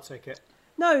 I'll take it.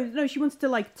 No, she wants to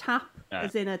like tap, Yeah.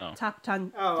 as in a Oh. tap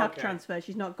okay. transfer.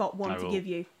 She's not got one I to will give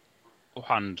you. I'll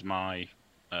hand my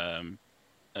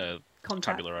Contact.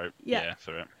 tabular out. Yeah. Yeah,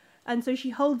 for it. And so she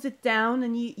holds it down,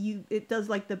 and it does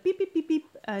like the beep beep beep beep,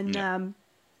 and Yeah.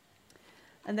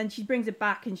 and then she brings it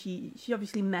back, and she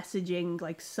obviously messaging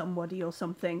like somebody or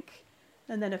something,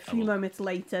 and then a few will- moments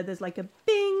later, there's like a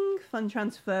bing, fund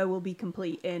transfer will be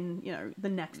complete in the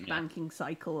next Yeah. banking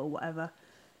cycle or whatever.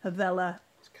 Havela.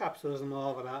 It's capitalism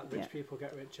all over that. Rich Yeah. people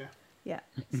get richer. Yeah.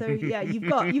 So yeah, you've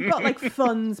got like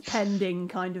funds pending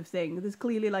kind of thing. There's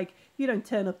clearly like if you don't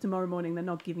turn up tomorrow morning, they're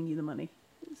not giving you the money,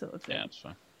 sort of thing. Yeah, that's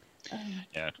fine.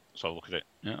 Yeah, so I'll look at it.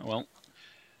 Yeah, well,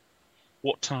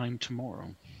 what time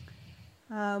tomorrow?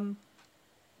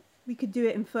 We could do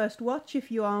it in first watch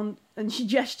if you aren't. And she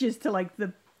gestures to like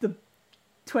the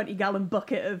 20-gallon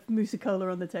bucket of Musa Cola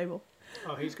on the table.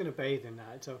 Oh, he's going to bathe in that.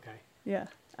 It's okay. Yeah.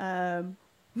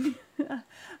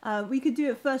 We could do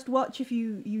it first watch if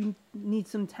you need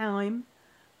some time.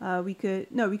 We could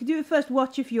do it first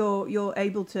watch if you're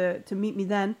able to meet me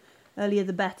then. Earlier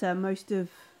the better. Most of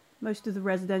the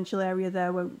residential area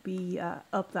there won't be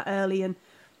up that early, and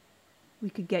we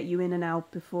could get you in and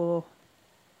out before.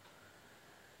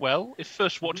 Well, if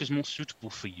first watch is more suitable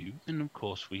for you, then of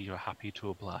course we are happy to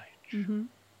oblige.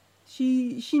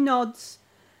 She nods.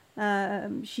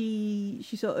 She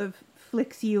sort of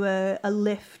flicks you a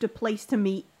lift, a place to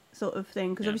meet, sort of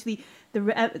thing. Because Yeah. obviously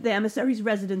the emissary's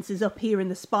residence is up here in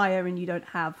the spire, and you don't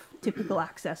have typical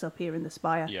access up here in the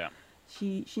spire. Yeah.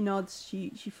 She nods.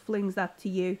 She flings that to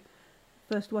you.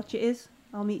 First watch it is.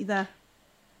 I'll meet you there.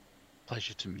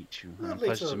 Pleasure to meet you. Lovely And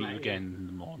pleasure to to meet you meet you. again in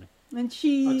the morning. And I'll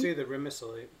she do the rimmer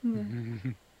salute.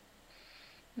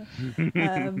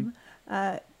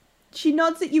 she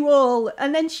nods at you all,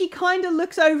 and then she kind of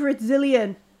looks over at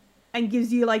Zillion, and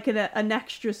gives you like an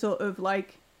extra sort of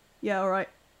like, yeah, all right,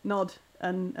 nod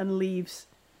and leaves.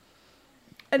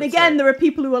 And That's again, it. there are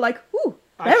people who are like, ooh,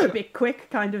 I they're a shot- bit quick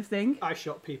kind of thing. I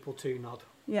shot people too, nod.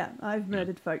 Yeah, I've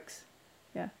murdered folks.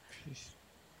 Yeah. She's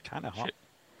kind of hot.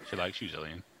 She likes you,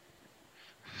 Zillion.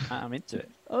 I'm into it.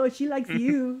 Oh, she likes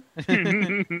you.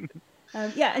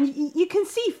 Yeah, and you can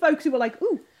see folks who are like,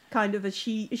 ooh, kind of as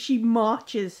she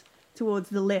marches towards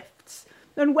the lifts.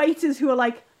 And waiters who are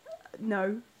like,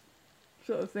 no,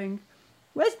 sort of thing.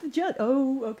 Where's the judge?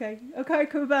 Oh, okay. Okay,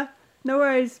 Cooper. No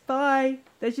worries. Bye.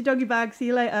 There's your doggy bag. See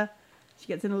you later. She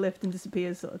gets in a lift and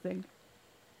disappears, sort of thing.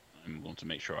 I'm going to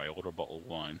make sure I order a bottle of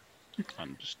wine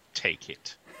and just take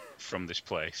it from this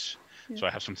place so I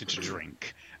have something to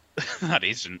drink. That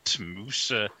isn't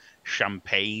Musa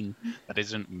champagne. That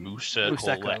isn't Musa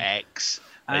Musecco. Cola X.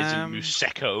 That isn't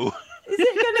Musecco. Is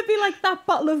it going to be like that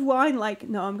bottle of wine? Like,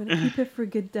 no, I'm going to keep it for a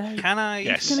good day. Can I? I'm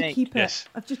Yes. just going to keep Yes.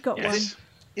 it. I've just got Yes.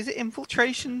 Is it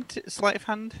infiltration? Sleight of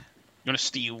hand? You want to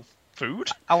steal food?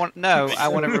 I want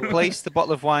to replace the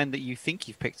bottle of wine that you think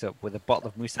you've picked up with a bottle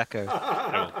of Musecco.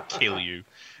 I will kill you.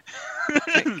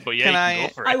 But yeah, Can you I- can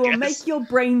go for it. one. I will guess. make your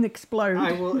brain explode.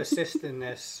 I will assist in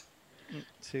this.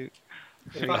 2,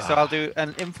 If 3. I- So I'll do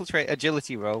an infiltrate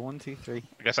agility roll. 1, 2, 3.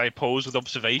 I guess I pose with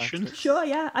observation. Sure,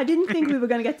 yeah. I didn't think we were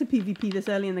going to get to PvP this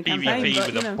early in the campaign, PvP but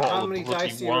with you a know. bottle How of many bloody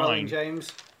dice are you rolling, wine.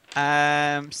 James?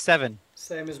 7.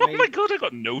 Same as Oh me. my god, I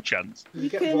got no chance. You You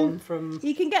get can- one from.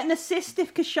 You can get an assist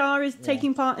if Kashar is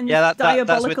taking part in Yeah, this that's with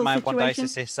diabolical my 1 dice situation.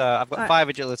 assist. So I've got Alright. 5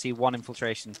 agility, 1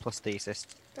 infiltration plus the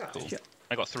assist. Cool. Sure.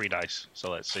 I got 3 dice, so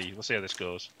let's see. Let's see how this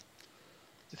goes.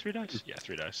 Is it 3 dice? Yeah,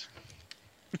 3 dice.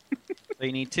 So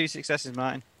you need 2 successes,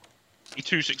 Martin.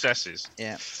 2 successes.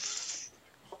 Yeah.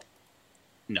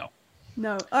 No.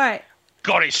 No. All right.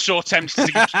 God, it's so tempting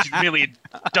to give nearly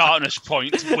a darkness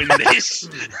point to win this.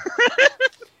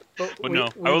 But no,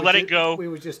 I will would let it go. We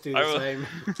would just do I the will- same.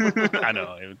 I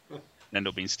know. It would end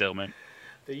up being stalemate.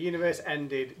 The universe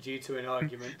ended due to an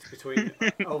argument between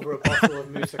over a bottle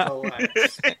of Musa Cola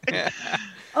X.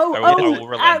 Oh, I will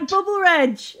relent. Bubble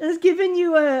Reg has given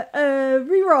you a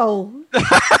reroll.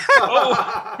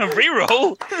 Oh, a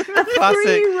reroll? Classic.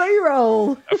 Free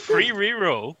reroll. A free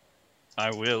reroll? I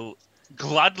will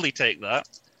gladly take that.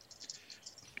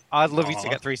 I'd love you Aw. to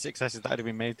get 3 successes. That'd have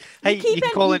been made. Hey, Keep you can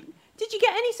it- call it. Did you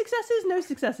get any successes? No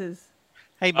successes.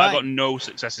 Hey, I Mike. got no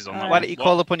successes on that Why Why one. don't you What?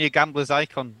 call up on your gambler's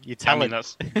icon? Your I mean, talent.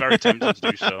 that's very tempting to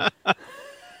do so.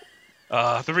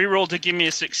 The reroll did give me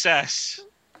a success.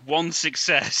 1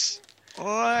 success.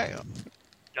 Alright.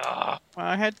 Ah,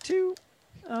 I had 2.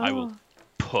 Oh. I will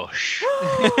push.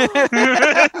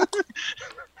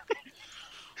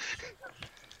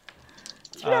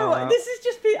 Do you know what? This is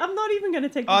just. I'm not even going to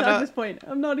take the Oh, time no. at this point.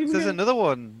 I'm not even. There's Gonna... another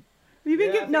one. You Yeah,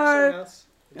 think I it? think someone No. else.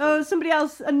 Oh, somebody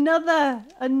else. Another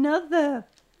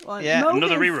one. Yeah.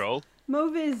 Another Moviz- reroll.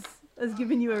 Moviz has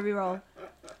given you a reroll.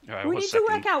 Alright, We one need second.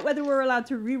 to work out whether we're allowed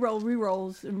to reroll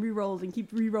rerolls and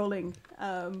keep rerolling.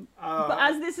 But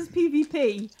as this is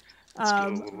PvP,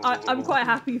 I'm quite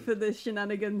happy for the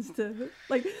shenanigans to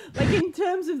like in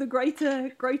terms of the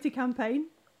greater campaign.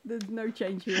 There's no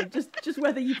change here. Just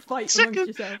whether you fight amongst Second.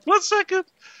 yourself. 1 second.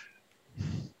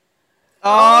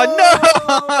 Oh,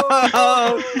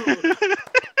 no!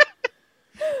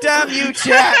 Damn you,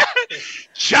 chat!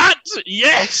 Chat!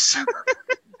 Yes!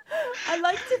 I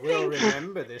like to We'll think.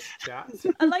 remember this chat.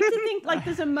 I like to think like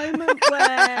there's a moment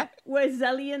where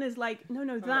Zellion is like,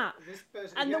 no, that. This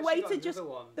person- And you the actually waiter got just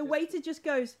another one. the Just- waiter just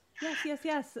goes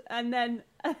yes, and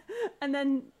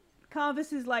then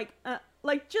Carvis is like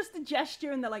just a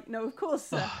gesture, and they're like, no, of course,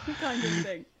 sir, kind of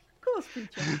thing. Of course,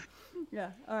 creature. Yeah,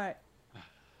 all right.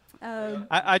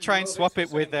 I try and Well, swap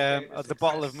this it with was saying the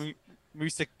bottle of success.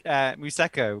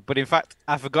 Musecco, but in fact,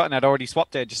 I've forgotten I'd already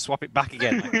swapped it. Just swap it back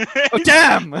again. Like, oh,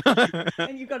 damn!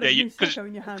 And you've got Yeah, a you- new 'cause Prosecco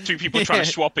in your hand. 2 people trying to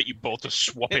Yeah. swap it, you both just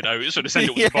swap it out, so just end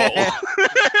up with a Yeah. bottle.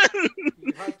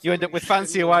 You end up with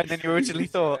fancier wine than you originally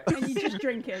thought. And you just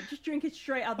drink it. Just drink it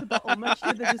straight out the bottle, much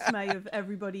to the dismay of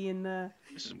everybody in there.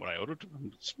 This is what I ordered.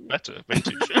 It's better,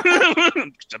 vintage.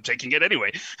 I'm taking it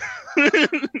anyway.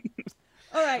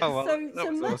 All right, Oh, well, so that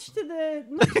was much awesome.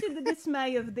 to the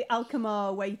dismay of the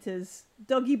Alkmaar waiters,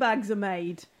 doggy bags are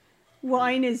made,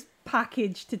 wine is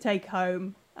packaged to take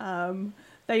home.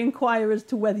 They inquire as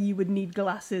to whether you would need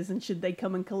glasses and should they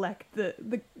come and collect the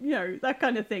that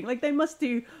kind of thing. Like they must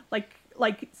do like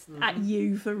at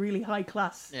you for really high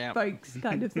class Yeah. folks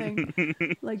kind of thing.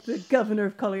 Like the governor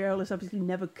of Coriolis obviously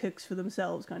never cooks for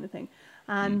themselves kind of thing,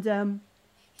 and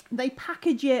they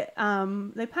package it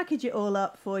all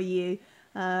up for you.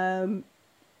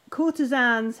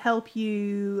 courtesans help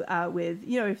you with,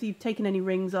 if you've taken any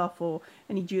rings off or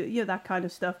any, that kind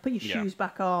of stuff. Put your shoes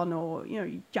back on, or your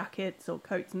jackets or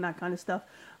coats and that kind of stuff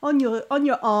on your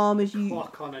arm as you.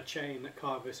 Clock on a chain that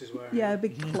Carvis is wearing. Yeah, a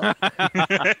big clock,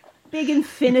 big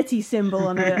infinity symbol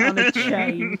on a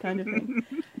chain kind of thing.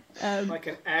 Like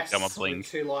an S with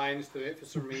 2 lines through it for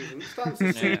some reason. It stands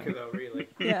for Seeker though, really.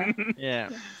 Yeah. Yeah.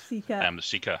 Seeker. I am the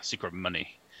seeker of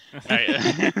money.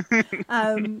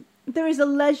 There is a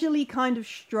leisurely kind of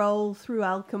stroll through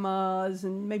Alkmaar's,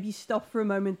 and maybe you stop for a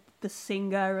moment. The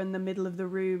singer in the middle of the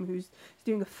room, who's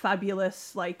doing a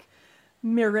fabulous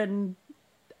Mirren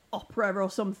opera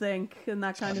or something, and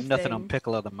that kind of nothing thing. on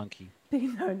Piccolo the monkey.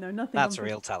 No, nothing. That's on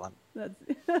real talent.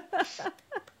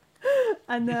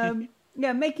 And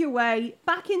make your way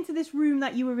back into this room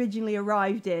that you originally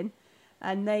arrived in.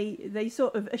 And they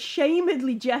sort of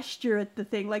ashamedly gesture at the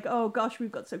thing, like, oh gosh,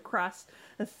 we've got so crass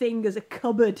a thing as a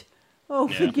cupboard. Oh,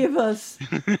 forgive us.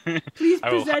 Please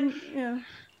present.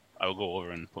 I will go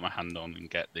over and put my hand on and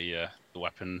get the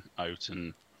weapon out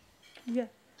and. Yeah,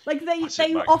 like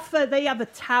they offer. They have a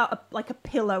like a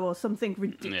pillow or something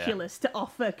ridiculous to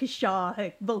offer Kashar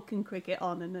her Vulcan cricket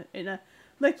on in a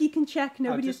look. You can check.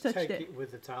 Nobody's touched it. Just take it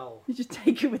with the towel. You just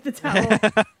take it with the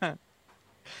towel.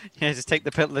 Yeah, just take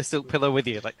the silk pillow with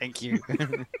you. Like, thank you.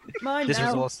 Mine this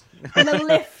now. was awesome. And a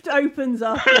lift opens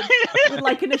up with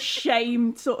like an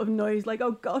ashamed sort of noise, like,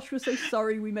 oh gosh, we're so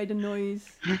sorry we made a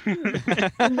noise.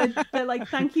 And they're like,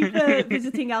 thank you for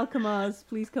visiting Alkmaar's.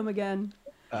 Please come again.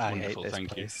 Wonderful, thank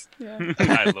place. you. Yeah.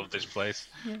 I love this place.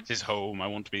 Yeah. This is home. I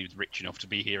want to be rich enough to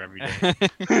be here every day.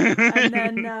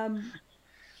 And then,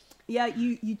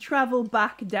 you travel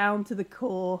back down to the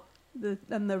core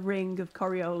and the ring of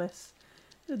Coriolis.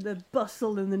 The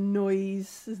bustle and the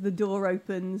noise as the door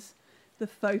opens. The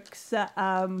folks at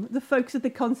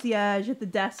the concierge at the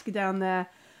desk down there,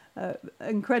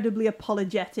 incredibly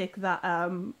apologetic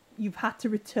that you've had to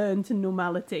return to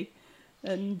normality,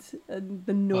 and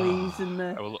the noise and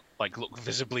the. I will look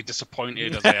visibly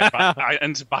disappointed as I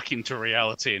enter back into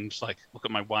reality and just look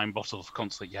at my wine bottle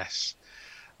constantly. Yes.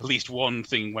 At least one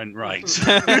thing went right.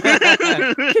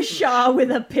 Kashar with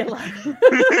a pillow.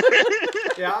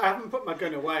 Yeah, I haven't put my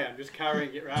gun away. I'm just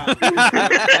carrying it around.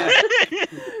 I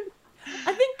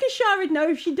think Kashar would know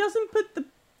if she doesn't put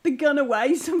the gun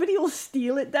away, somebody will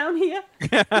steal it down here.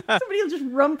 Somebody will just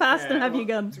run past and have your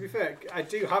gun. To be fair, I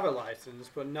do have a license,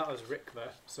 but not as Rikva.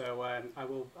 So I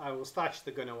will stash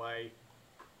the gun away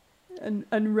and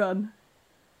run.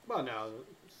 Well, no.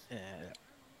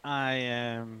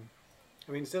 I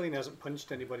mean, Zillion hasn't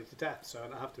punched anybody to death, so I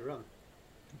don't have to run.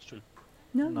 That's true.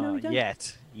 No, we not don't.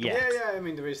 yet. Yeah, I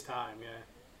mean, there is time, yeah.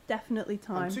 Definitely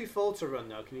time. I'm too full to run,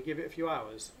 though. Can you give it a few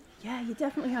hours? Yeah, you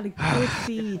definitely had a good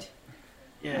feed.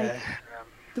 Yeah.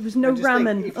 There was no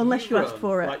ramen unless you asked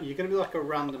for it. You're going to be like a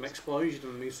random explosion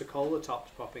of Musacola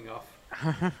tops popping off.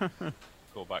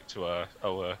 Go back to our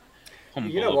humble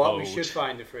You know what? abode. We should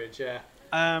find a fridge, yeah.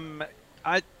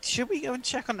 Should we go and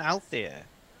check on Althea?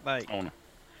 I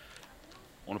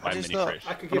want to buy a mini fridge.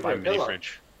 I could give her a mini pillow.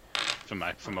 fridge for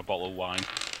my bottle of wine.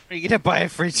 Are you gonna buy a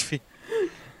fridge for?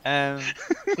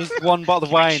 Just one bottle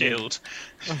of wine. Shield.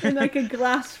 In like a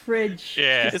glass fridge.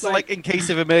 Yeah. It's like in case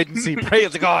of emergency. Pray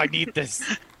it's like, oh, I need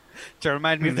this to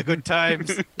remind me of the good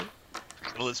times.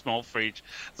 A small fridge.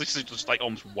 This is just like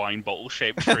almost wine bottle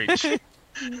shaped fridge. Yeah,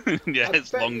 I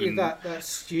it's bet long you and that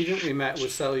student we met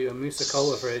would sell you a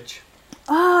Musacola fridge.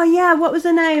 Oh yeah, what was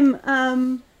her name?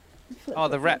 Oh,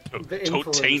 the rep. The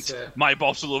Don't taint influencer. my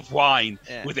bottle of wine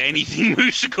with anything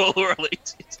Musacola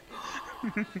related.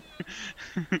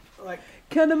 Like,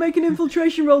 Can I make an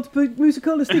infiltration roll to put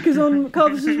Musacola stickers on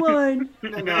Carvis's wine?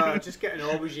 no, just get an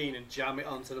aubergine and jam it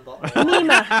onto the bottle.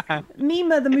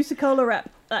 Mima, the Musacola rep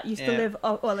that used to live.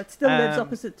 Well, it still lives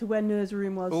opposite to where Nur's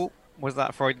room was. Oh, was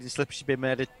that Freudian slip? She's been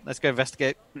murdered. Let's go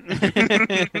investigate. She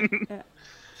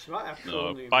might have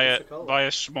cool new buy Musacola.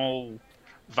 a small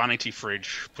vanity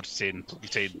fridge, put it in, plug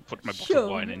it in, put my bottle Sure, of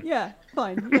wine in. yeah,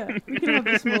 fine, yeah. We can have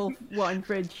a small wine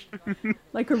fridge.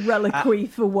 Like a reliquary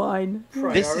for wine.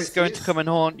 This is going to come and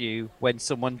haunt you when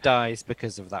someone dies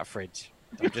because of that fridge.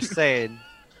 I'm just saying.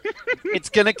 It's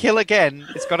going to kill again.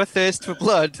 It's got a thirst for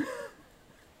blood.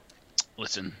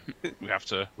 Listen, we have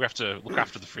to look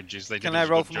after the fridges. They Can did I a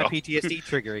roll good for my job. PTSD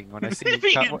triggering when I see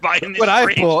Buying this what I've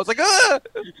fridge. bought? It's like, ah!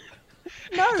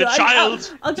 No, The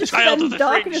child- I'll just child of spend the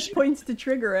darkness fridge. points to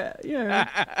trigger it. You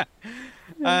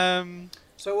know.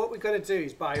 So what we've got to do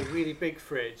is buy a really big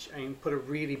fridge and put a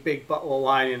really big bottle of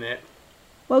wine in it.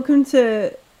 Welcome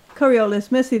to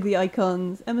Coriolis, Mercy of the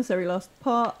Icons, Emissary Lost,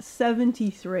 Part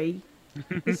 73.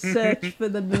 the search for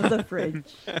another fridge.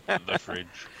 The fridge.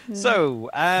 So,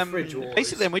 Fridge wars.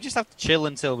 basically, then we just have to chill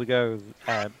until we go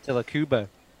till Akuba.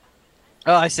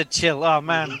 Oh, I said chill. Oh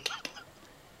man,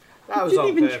 That was didn't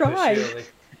on even purpose, try. surely.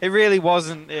 it really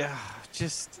wasn't. Yeah,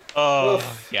 just. Oh,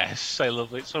 Oof. yes, I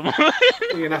love it so much. You're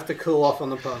going to have to cool off on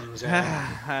the puns,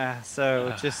 yeah.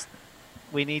 So just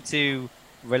we need to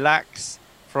relax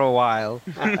for a while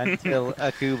until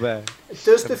Akuba.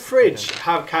 Does the fridge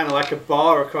have kind of like a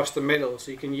bar across the middle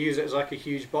so you can use it as like a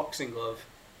huge boxing glove?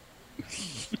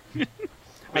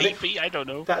 Maybe, I don't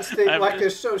know. That's the, Um, like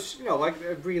like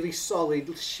a really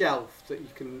solid shelf that you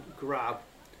can grab.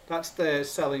 That's the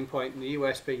selling point in the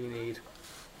USB you need.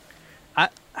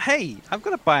 Hey, I've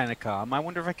got a Bionicam. I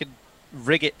wonder if I could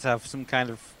rig it to have some kind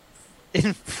of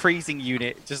freezing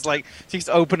unit. Just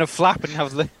open a flap and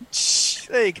have the.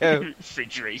 There you go.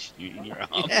 Refrigeration in your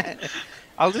arm. Yeah.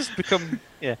 I'll just become.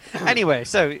 Yeah. Anyway,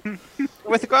 so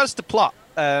with regards to plot,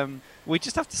 we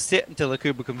just have to sit until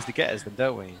Akuba comes to get us, then,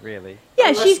 don't we? Really? Yeah,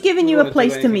 Unless she's giving we you a wanna do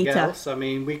place to anything meet her. else. I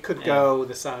mean, we could Yeah. go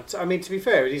the Santa. I mean, to be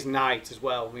fair, it is night as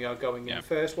well. We are going in Yeah. the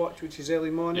first watch, which is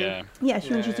early morning. Yeah. Yeah,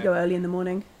 she wants you to Yeah. go early in the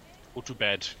morning. Go to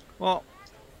bed. Well,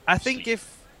 I think Sleep.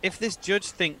 if this judge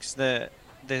thinks that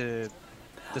there's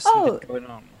something going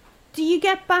on. Do you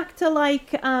get back to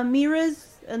like Mira's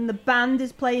and the band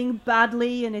is playing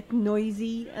badly and it's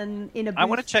noisy and in a booth? I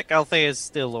want to check Althea's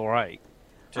still all right,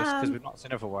 just because Um, we've not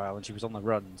seen her for a while and she was on the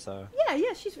run. So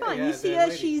Yeah, she's Yeah, fine. yeah, you see the her,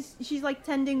 lady. she's like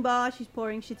tending bar, she's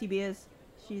pouring shitty beers.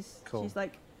 She's Cool.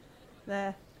 like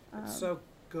there. It's so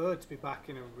good to be back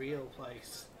in a real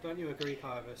place. Don't you agree,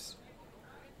 Pivus?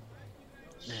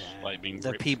 Like being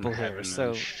the ripped people from here heaven are so.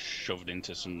 and shoved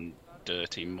into some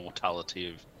dirty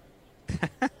mortality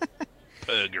of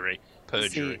perjury.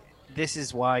 See, this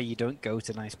is why you don't go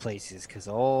to nice places, because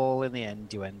all in the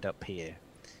end you end up here.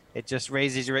 It just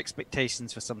raises your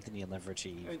expectations for something you'll never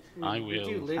achieve. I We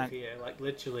do will. live And- here, like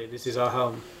literally. This is our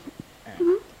home.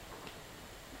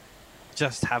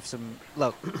 Just have some.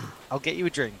 Look, I'll get you a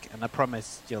drink, and I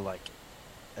promise you'll like it.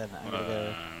 And I'm gonna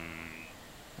go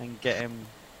and get him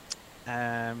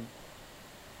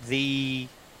the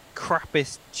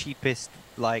crappiest, cheapest,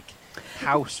 like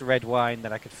house red wine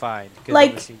that I could find. 'cause Like-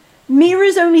 obviously-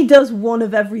 Mira's only does one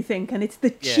of everything, and it's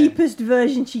the Yeah. cheapest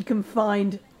version she can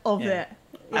find of Yeah. it.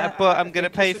 Yeah. but I I'm gonna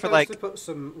think pay you're for supposed like to put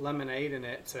some lemonade in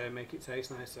it to make it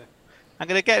taste nicer. I'm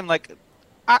gonna get him like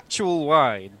actual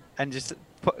wine and just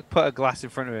put a glass in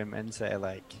front of him and say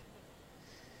like,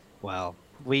 well,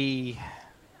 we've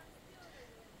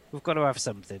got to have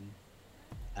something,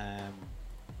 I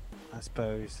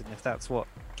suppose, and if that's what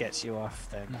gets you off,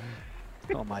 then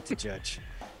not am I to judge.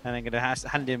 And I'm gonna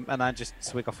hand him, and I just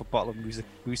swig off a bottle of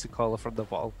Musa Cola from the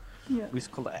bottle. Yeah. Musa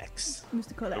Cola X.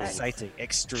 Mr. Call it X. Exciting,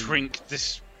 extreme. Drink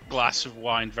this glass of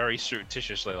wine very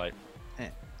surreptitiously, like.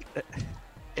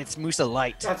 It's Musa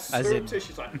Light, That's as in.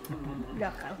 surreptitious. Like,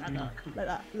 Like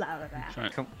that.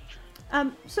 Right.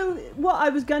 So what I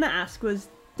was gonna ask was,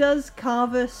 does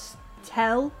Carvus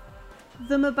tell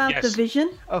them about the Yes.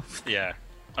 vision? Oh, Yeah,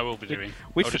 I will be doing.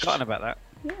 we'd I'll just- forgotten about that.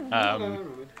 Yeah.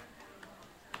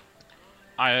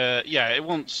 Yeah, it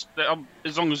won't.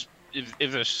 As long as if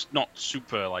it's not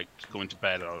super like going to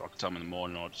bed, I can tell them in the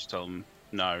morning, or just tell them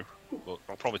no. Well,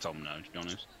 I'll probably tell them no, to be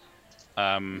honest.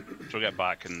 So we'll get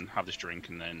back and have this drink,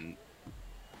 and then.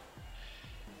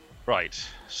 Right.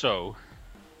 So.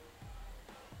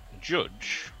 The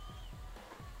judge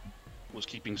was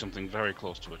keeping something very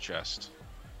close to her chest,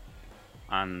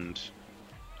 and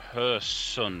her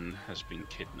son has been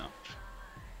kidnapped.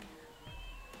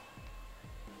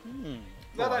 that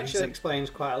Well, actually he's a- explains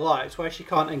quite a lot. It's why she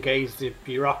can't engage the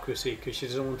bureaucracy because she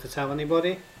doesn't want to tell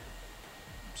anybody.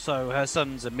 So her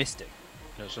son's a mystic.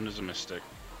 Her son is a mystic.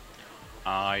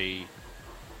 I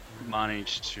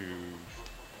managed to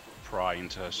pry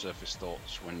into her surface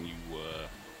thoughts when you were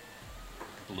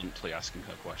bluntly asking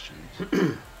her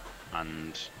questions,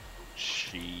 and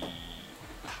she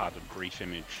had a brief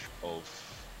image of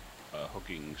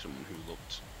hugging someone who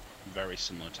looked very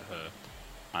similar to her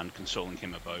and consoling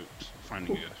him about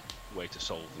finding a way to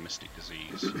solve the mystic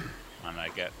disease. And I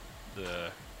get the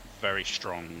very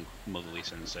strong motherly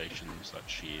sensations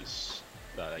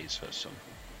that is her son.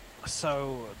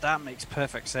 So that makes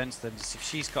perfect sense then. If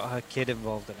she's got her kid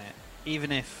involved in it,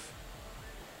 even if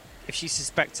she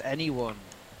suspects anyone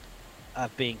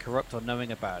of being corrupt or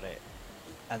knowing about it,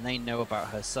 and they know about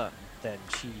her son, then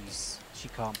she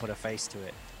can't put a face to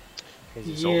it. 'Cause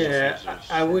it's all- Yeah,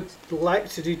 Jesus. I would like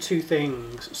to do two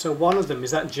things. So one of them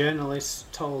is that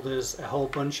journalist told us a whole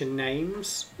bunch of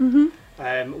names.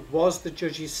 Was the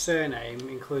judge's surname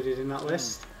included in that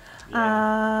list?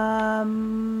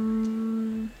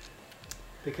 Um,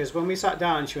 Because when we sat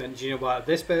down, she went, "Do you know what?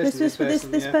 This person, This was for this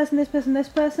yeah." person, this person, this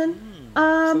person.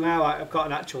 So now I've got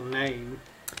an actual name.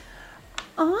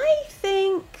 I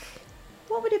think,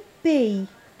 what would it be?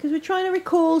 Because we're trying to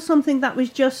recall something that was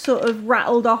just sort of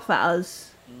rattled off at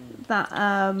us. That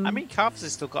I mean, Carves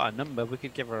has still got a number. We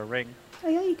could give her a ring. oh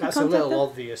yeah, you could That's a contact little her.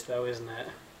 obvious, though, isn't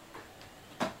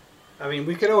it? I mean,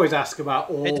 we could always ask about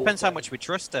all. It depends how much we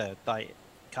trust her. Like,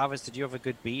 Carves, did you have a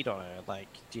good bead on her? Like,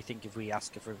 do you think if we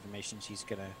ask her for information, she's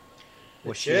gonna...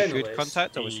 Was she a good journalist,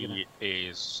 contact, or was she gonna... He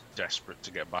is desperate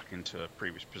to get back into her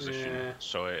previous position. Yeah.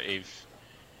 So if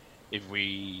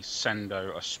we send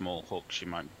out a small hook, she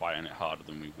might bite on it harder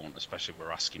than we want, especially if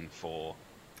we're asking for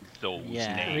those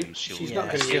Yeah. I names. mean, She'll she's yeah, not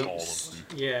going to get get all of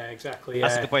them. Yeah, exactly.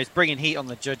 That's a Yeah. good point. It's bringing heat on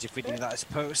the judge if we do that, I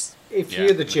suppose. If Yeah, you're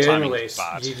the the timing's journalist,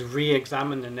 bad. you'd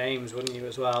re-examine the names, wouldn't you,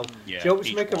 as well? Yeah, Do you want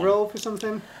me to each make a one. roll for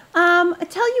something? I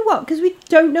tell you what, because we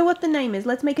don't know what the name is,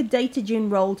 let's make a data gin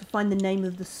roll to find the name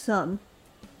of the son.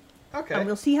 Okay. And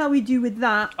we'll see how we do with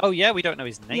that. Oh, yeah, we don't know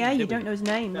his name, yeah, do you we? don't know his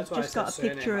name. That's We've why just I got a said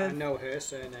picture surname. of... I know her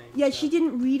surname. Yeah, so- she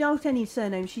didn't read out any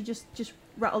surnames. She just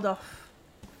rattled off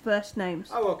first names.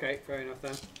 Oh, okay. Fair enough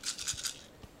then.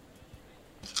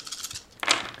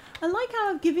 I like how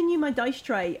I've given you my dice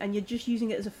tray and you're just using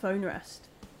it as a phone rest.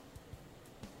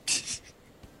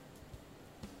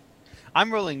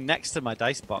 I'm rolling next to my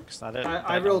dice box. I I don't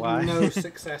know rolled why. no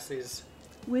successes.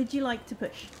 Would you like to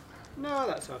push? No,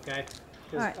 that's okay.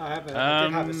 'Cause Alright. I did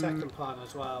have a second plan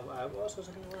as well. What else was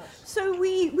I going to ask? So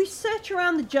we search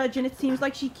around the judge and it seems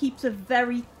like she keeps a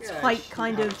very Yeah, tight she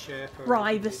kind had of a chair for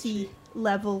privacy everything,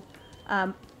 level,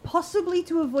 possibly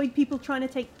to avoid people trying to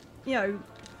take,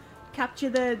 capture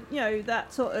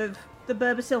that sort of the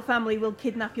Burbasil family will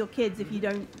kidnap your kids if you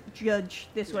don't judge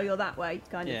this way or that way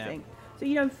kind Yeah. of thing. So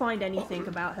you don't find anything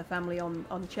about her family on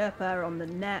Chirpa, on the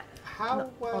net, How No,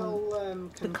 well the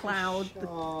can cloud, the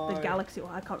Kishar- galaxy.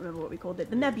 Well, I can't remember what we called it.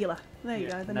 The nebula. There you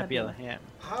Yeah, go. The Nebula, yeah.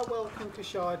 How well can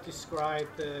Kishar describe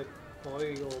the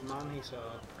boy or man he saw?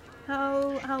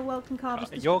 How well can Carvus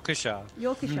describe Yorkshire.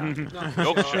 Yorkshire? Not Yorkshire.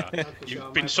 Kishar, not Kishar,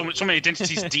 You've been my so apologies. many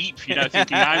identities deep, thinking I'm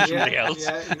somebody yeah, else.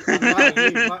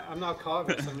 Yeah, I'm now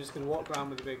Carvus. I'm just going to walk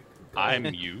around with a big I'm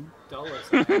you. dollar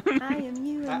sign. I am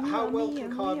you and you How are well me can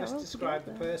and we are Carvus all describe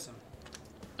the together. person?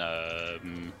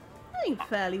 I think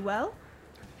fairly well.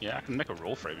 Yeah, I can make a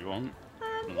roll for it if you want.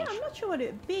 Yeah, I'm not sure what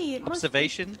it'd be. It must be-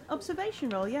 Observation. Observation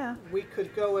roll, yeah. We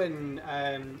could go and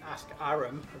ask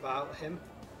Aram about him.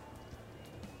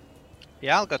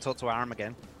 Yeah, I'll go talk to Aram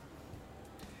again.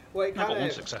 Well, it I've got kind one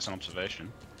of success on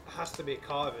observation. has to be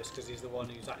Carvus because he's the one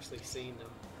who's actually seen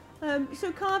them.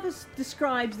 So Carvus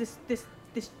describes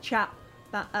this chap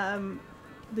that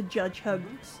the judge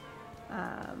hugs.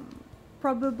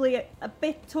 Probably a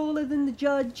bit taller than the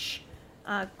judge,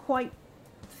 quite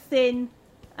thin,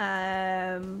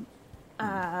 a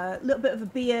little bit of a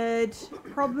beard,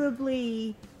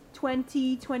 probably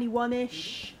 20,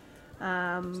 21-ish.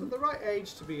 So the right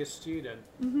age to be a student.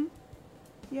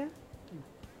 Yeah.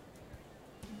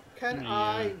 Can Yeah.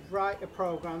 I write a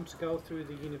program to go through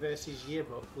the university's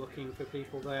yearbook looking for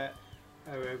people that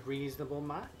are a reasonable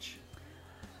match?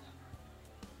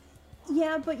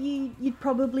 Yeah, but you'd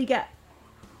probably get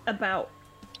about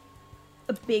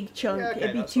a big chunk. Yeah, okay,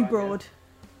 It'd be that's too fine, yeah. broad.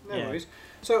 No Yeah. worries.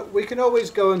 So we can always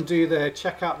go and do the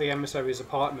check out the emissary's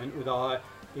apartment with our,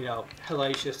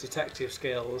 hellacious detective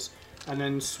skills, and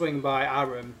then swing by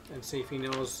Aram and see if he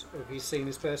knows if he's seen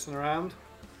this person around.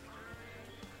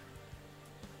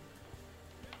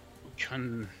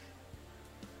 Can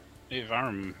if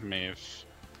Aram may have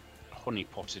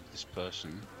honeypotted this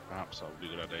person, perhaps that would be a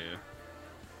good idea.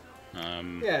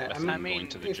 Yeah, let I them mean, go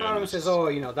into the if Aram says,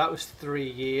 journalists. "Oh, that was 3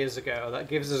 years ago," that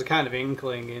gives us a kind of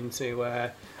inkling into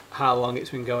how long it's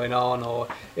been going on, or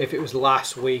if it was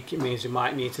last week, it means we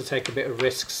might need to take a bit of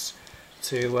risks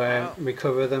to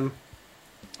recover them.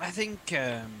 I think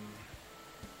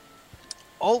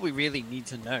all we really need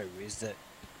to know is that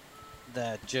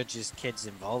the judge's kid's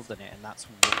involved in it, and that's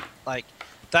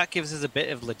that gives us a bit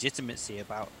of legitimacy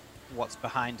about what's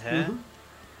behind her.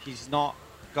 She's not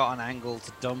got an angle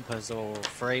to dump us or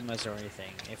frame us or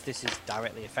anything if this is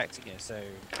directly affecting her, so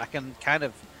I can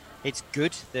it's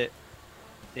good that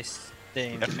the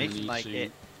information Definitely like to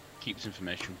it keep this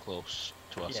information close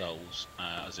to ourselves,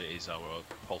 as it is our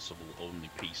possible only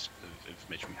piece of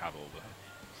information we have over her.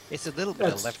 it's a little bit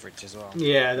That's- of leverage as well.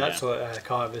 Yeah, that's Yeah. what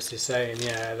Carvus is saying.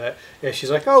 Yeah, that if she's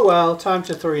like, "Oh well, time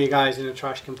to throw you guys in a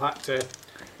trash compactor,"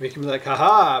 we can be like,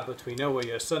 "Haha!" But we know where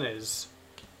your son is.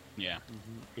 Yeah,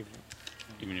 If-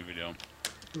 even if we don't.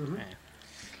 Yeah.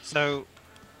 So,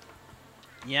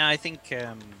 yeah, I think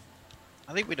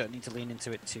we don't need to lean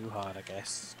into it too hard. I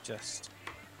guess just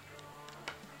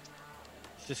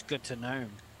just good to know.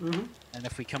 Mm-hmm. And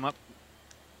if we come up,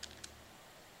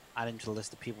 add him to the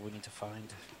list of people we need to find.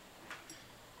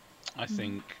 I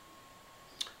think,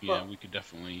 Well- we could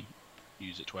definitely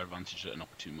use it to our advantage at an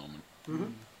opportune moment.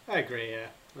 Mm-hmm. I agree. Yeah,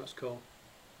 that's cool.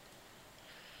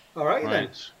 All right then.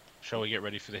 Right. Shall we get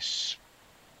ready for this?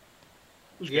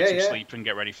 Yeah, Get some yeah. sleep and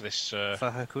get ready for this For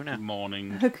Hakuna.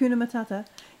 morning. Hakuna Matata.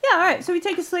 Yeah, alright, so we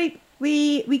take a sleep.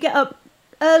 We get up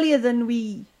earlier than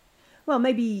we... Well,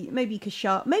 maybe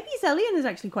Kashar... Maybe Zelian is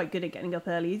actually quite good at getting up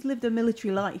early. He's lived a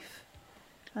military life.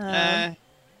 I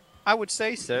would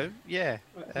say so. Yeah.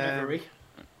 Every.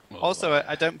 Well, Also,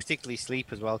 I don't particularly sleep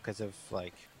as well because of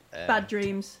like Bad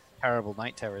dreams. terrible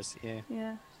night terrors. Yeah.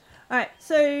 Yeah. Alright,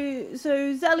 so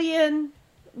Zelian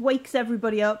wakes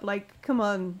everybody up, like, come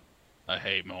on. I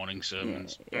hate morning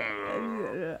sermons.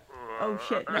 Oh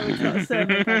shit, no, it's not a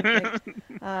sermon kind of thing.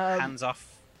 Hands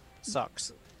off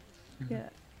socks. Yeah.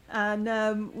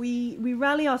 And we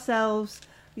rally ourselves,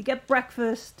 we get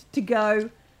breakfast to go,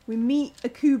 we meet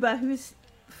Akuba, who is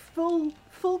full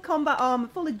combat armor,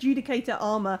 full adjudicator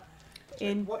armor.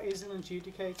 What is an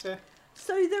adjudicator?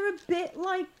 So they're a bit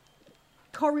like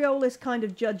Coriolis kind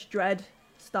of Judge Dredd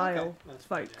style Okay, that's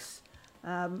fine, folks.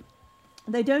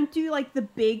 They don't do like the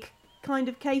big kind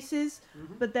of cases,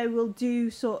 Mm-hmm. but they will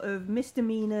do sort of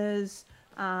misdemeanors,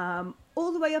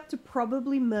 all the way up to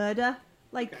probably murder.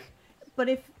 Like, Okay. but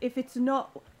if it's not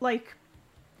like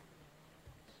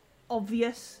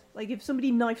obvious, like if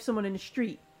somebody knifes someone in the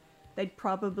street, they'd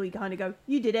probably kind of go,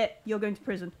 "You did it, you're going to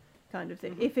prison," kind of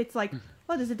thing. If it's like,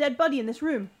 "Oh, there's a dead body in this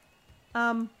room,"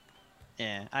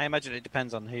 Yeah, I imagine it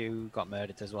depends on who got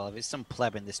murdered as well. If it's some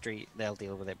pleb in the street, they'll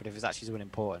deal with it. But if it's actually someone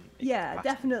important, it yeah, gets past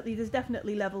them. definitely. There's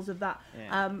definitely levels of that.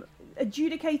 Yeah.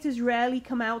 Adjudicators rarely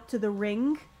come out to the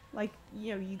ring. Like,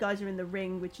 you know, you guys are in the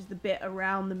ring, which is the bit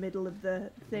around the middle of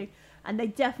the thing. And they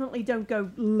definitely don't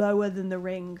go lower than the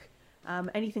ring.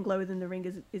 Anything lower than the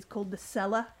ring is called the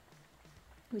cellar,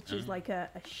 which is like a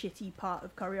shitty part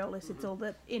of Coriolis. It's all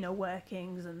the inner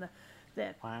workings and the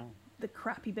Wow. the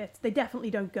crappy bits. They definitely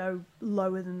don't go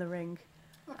lower than the ring.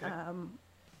 Okay.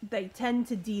 They tend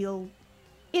to deal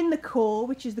in the core,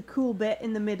 which is the cool bit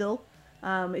in the middle.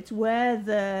 It's where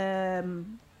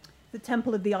the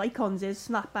Temple of the Icons is,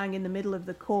 slap bang in the middle of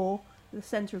the core, the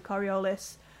center of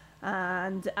Coriolis.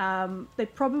 And they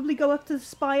probably go up to the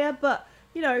spire, but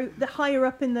you know, the higher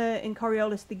up in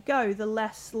Coriolis they go, the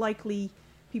less likely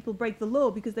people break the law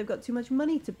because they've got too much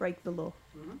money to break the law.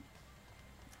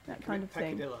 That kind of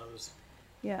thing. Peccadillos.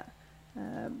 Yeah.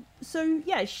 So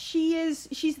yeah,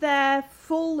 she's there,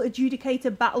 full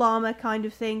adjudicator battle armor kind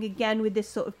of thing. Again with this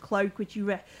sort of cloak, which I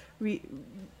mean,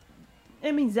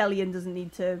 Zelian doesn't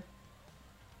need to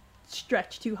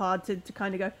stretch too hard to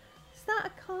kind of go, is that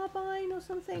a carbine or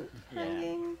something Yeah.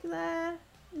 hanging there?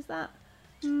 Is that?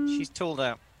 She's tooled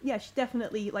out. Yeah, she's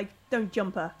definitely like, don't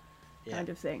jump her Yeah. kind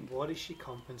of thing. What is she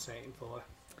compensating for?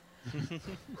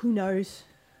 Who knows?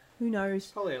 Who knows?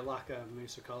 Probably a lack of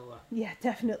musicola. Yeah,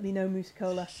 definitely no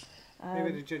Musicola.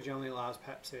 Maybe the judge only allows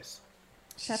Pepsis.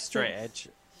 She's That's straight it. edge.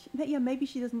 Yeah, maybe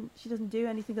she doesn't do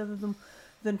anything other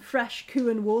than fresh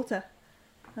Kuan water,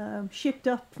 shipped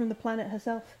up from the planet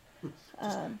herself.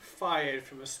 Fired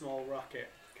from a small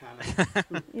rocket, kind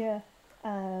of. Yeah.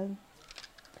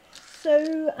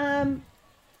 So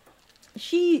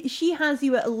she has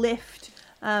you at a lift.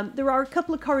 There are a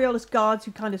couple of Coriolis guards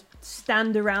who kind of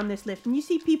stand around this lift, and you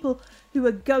see people who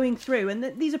are going through, and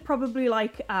these are probably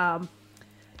like,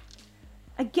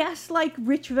 I guess like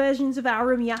rich versions of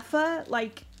Aram Yaffa,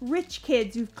 like rich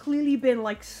kids who've clearly been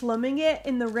like slumming it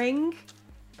in the ring,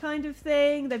 kind of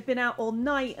thing. They've been out all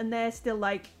night, and they're still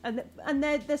like, and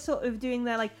they're sort of doing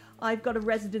their like, I've got a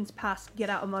residence pass, get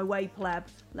out of my way, pleb,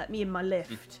 let me in my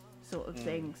lift, sort of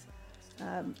things.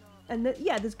 And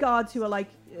there's guards who are like,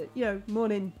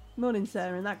 morning,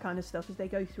 sir, and that kind of stuff as they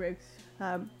go through.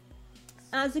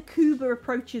 As Akuba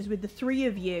approaches with the three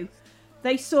of you,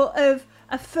 they sort of,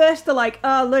 at first are like,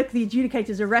 oh, look, the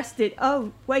adjudicator's arrested.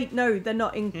 Oh, wait, no, they're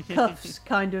not in cuffs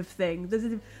kind of thing. There's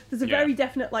a very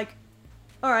definite like,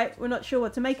 all right, we're not sure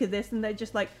what to make of this. And they're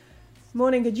just like,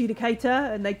 morning,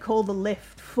 adjudicator, and they call the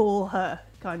lift for her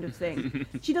kind of thing.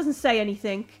 She doesn't say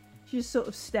anything. She just sort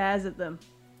of stares at them,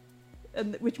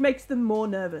 which makes them more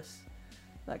nervous,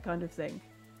 that kind of thing.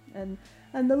 And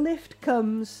the lift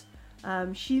comes.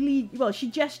 She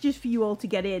gestures for you all to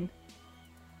get in,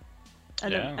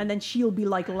 and then she'll be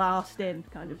like last in,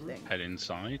 kind of thing. Head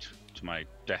inside to my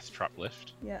death trap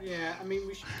lift. Yeah. Yeah, I mean,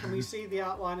 can we see the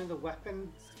outline of the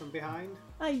weapon from behind?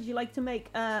 Would you like to make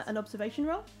an observation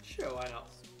roll? Sure, why not?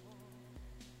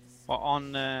 What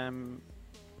on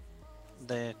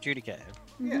the adjudicator?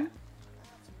 Yeah.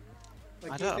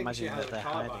 Like, I you don't think she imagine has that a they're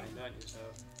carbine, hiding. don't you? So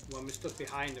when we stood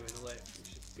behind him in the lift, it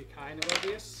should be kind of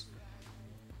obvious.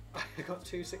 I got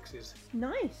 2 6s.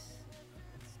 Nice.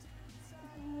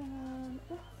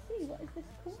 Let's see, what is this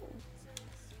called?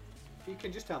 You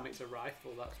can just tell me it's a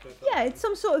rifle. That's perfect. Yeah, it's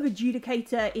some sort of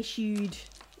adjudicator issued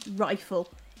rifle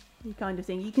kind of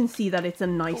thing. You can see that it's a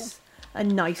nice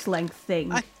length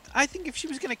thing. I think if she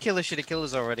was going to kill us, she'd have killed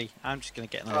us already. I'm just going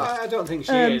to get in the I don't think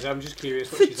she is. I'm just curious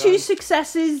what For she's 2 on.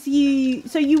 successes,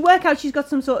 you work out she's got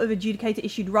some sort of adjudicator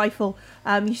issued rifle.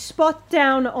 You spot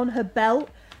down on her belt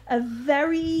a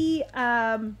very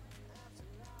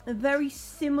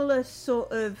similar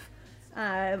sort of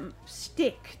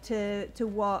stick to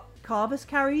what Carvus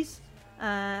carries,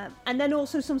 and then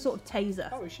also some sort of taser.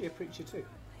 Oh, is she a preacher too?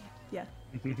 Yeah.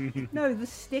 No, the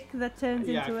stick that turns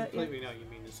Yeah, into I it. completely know you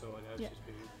mean the sword. I was Yeah. just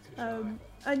being shy.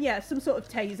 And yeah, some sort of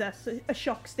taser, so a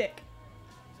shock stick.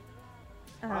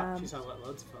 She sounds like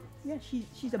loads of fun. Yeah,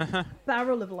 she's a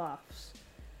barrel of laughs.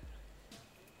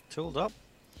 Tooled up.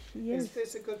 She Is is.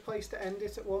 this a good place to end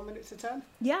it at 1 minute to 10?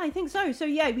 Yeah, I think so. So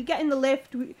yeah, we get in the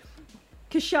lift.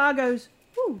 Kashar goes,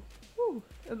 woo, woo.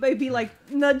 And maybe like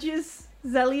nudges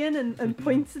Zellion and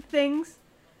points at things.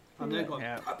 And they're going,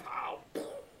 Yeah. pow, pow.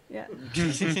 Yeah. And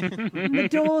the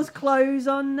doors close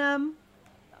on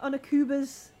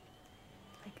Akuba's.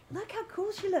 Like, look how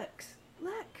cool she looks.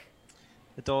 Look.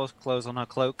 The doors close on her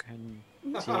cloak and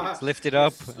she's lifted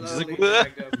up. And she's Slowly like, "Wah!"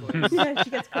 dragged over place. Yeah, she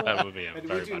gets That caught. would be a And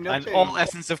very we do bad nothing. And all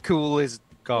essence of cool is Is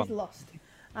gone. lost.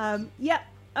 Yeah.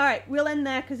 All right, we'll end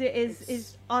there because it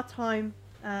is our time.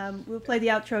 We'll play the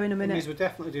outro in a It means minute. we're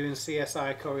definitely doing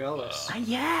CSI Coriolis.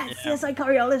 Yes, CSI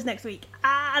Coriolis next week.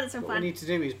 That's so What we fun. need to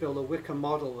do is build a wicker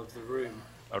model of the room.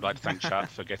 I would like to thank chat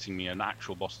for getting me an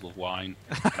actual bottle of wine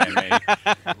I may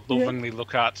lovingly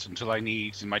look at until I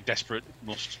need in my desperate,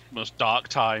 most dark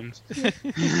times.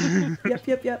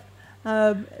 Yep.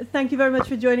 Thank you very much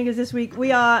for joining us this week.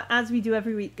 We are, as we do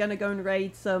every week, going to go and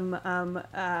raid some,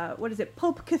 what is it,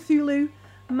 Pulp Cthulhu,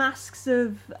 Masks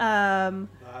of, Yeah.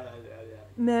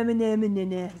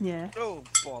 Oh,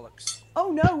 bollocks. Oh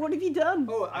no, what have you done?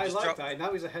 Oh, I just like dropped- that.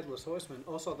 Now he's a headless horseman.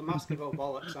 Also, the Mask of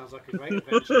Obollock sounds like a great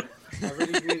adventure. I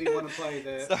really want to play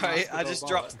the. Sorry, Mask of I just Obollock.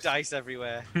 dropped dice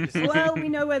everywhere. Well, we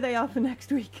know where they are for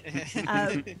next week.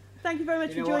 Thank you very much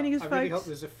You know for joining what? us, I really hope folks.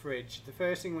 there's a fridge. The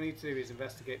first thing we need to do is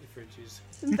investigate the fridges.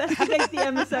 Investigate the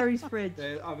emissary's fridge.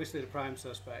 They're obviously the prime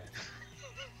suspect.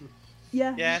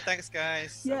 Yeah. Yeah, thanks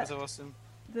guys. Yeah. That was awesome.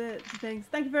 The things.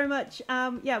 Thank you very much.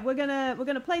 Yeah, we're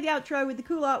gonna play the outro with the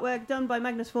cool artwork done by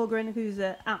Magnus Fulgren, who's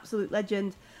an absolute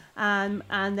legend.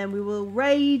 And then we will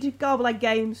raid Garbleite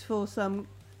Games for some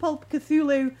Pulp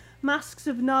Cthulhu, Masks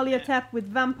of Narliotep with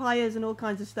vampires and all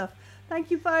kinds of stuff. Thank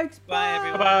you, folks. Bye,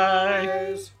 everyone. Bye.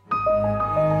 Cheers.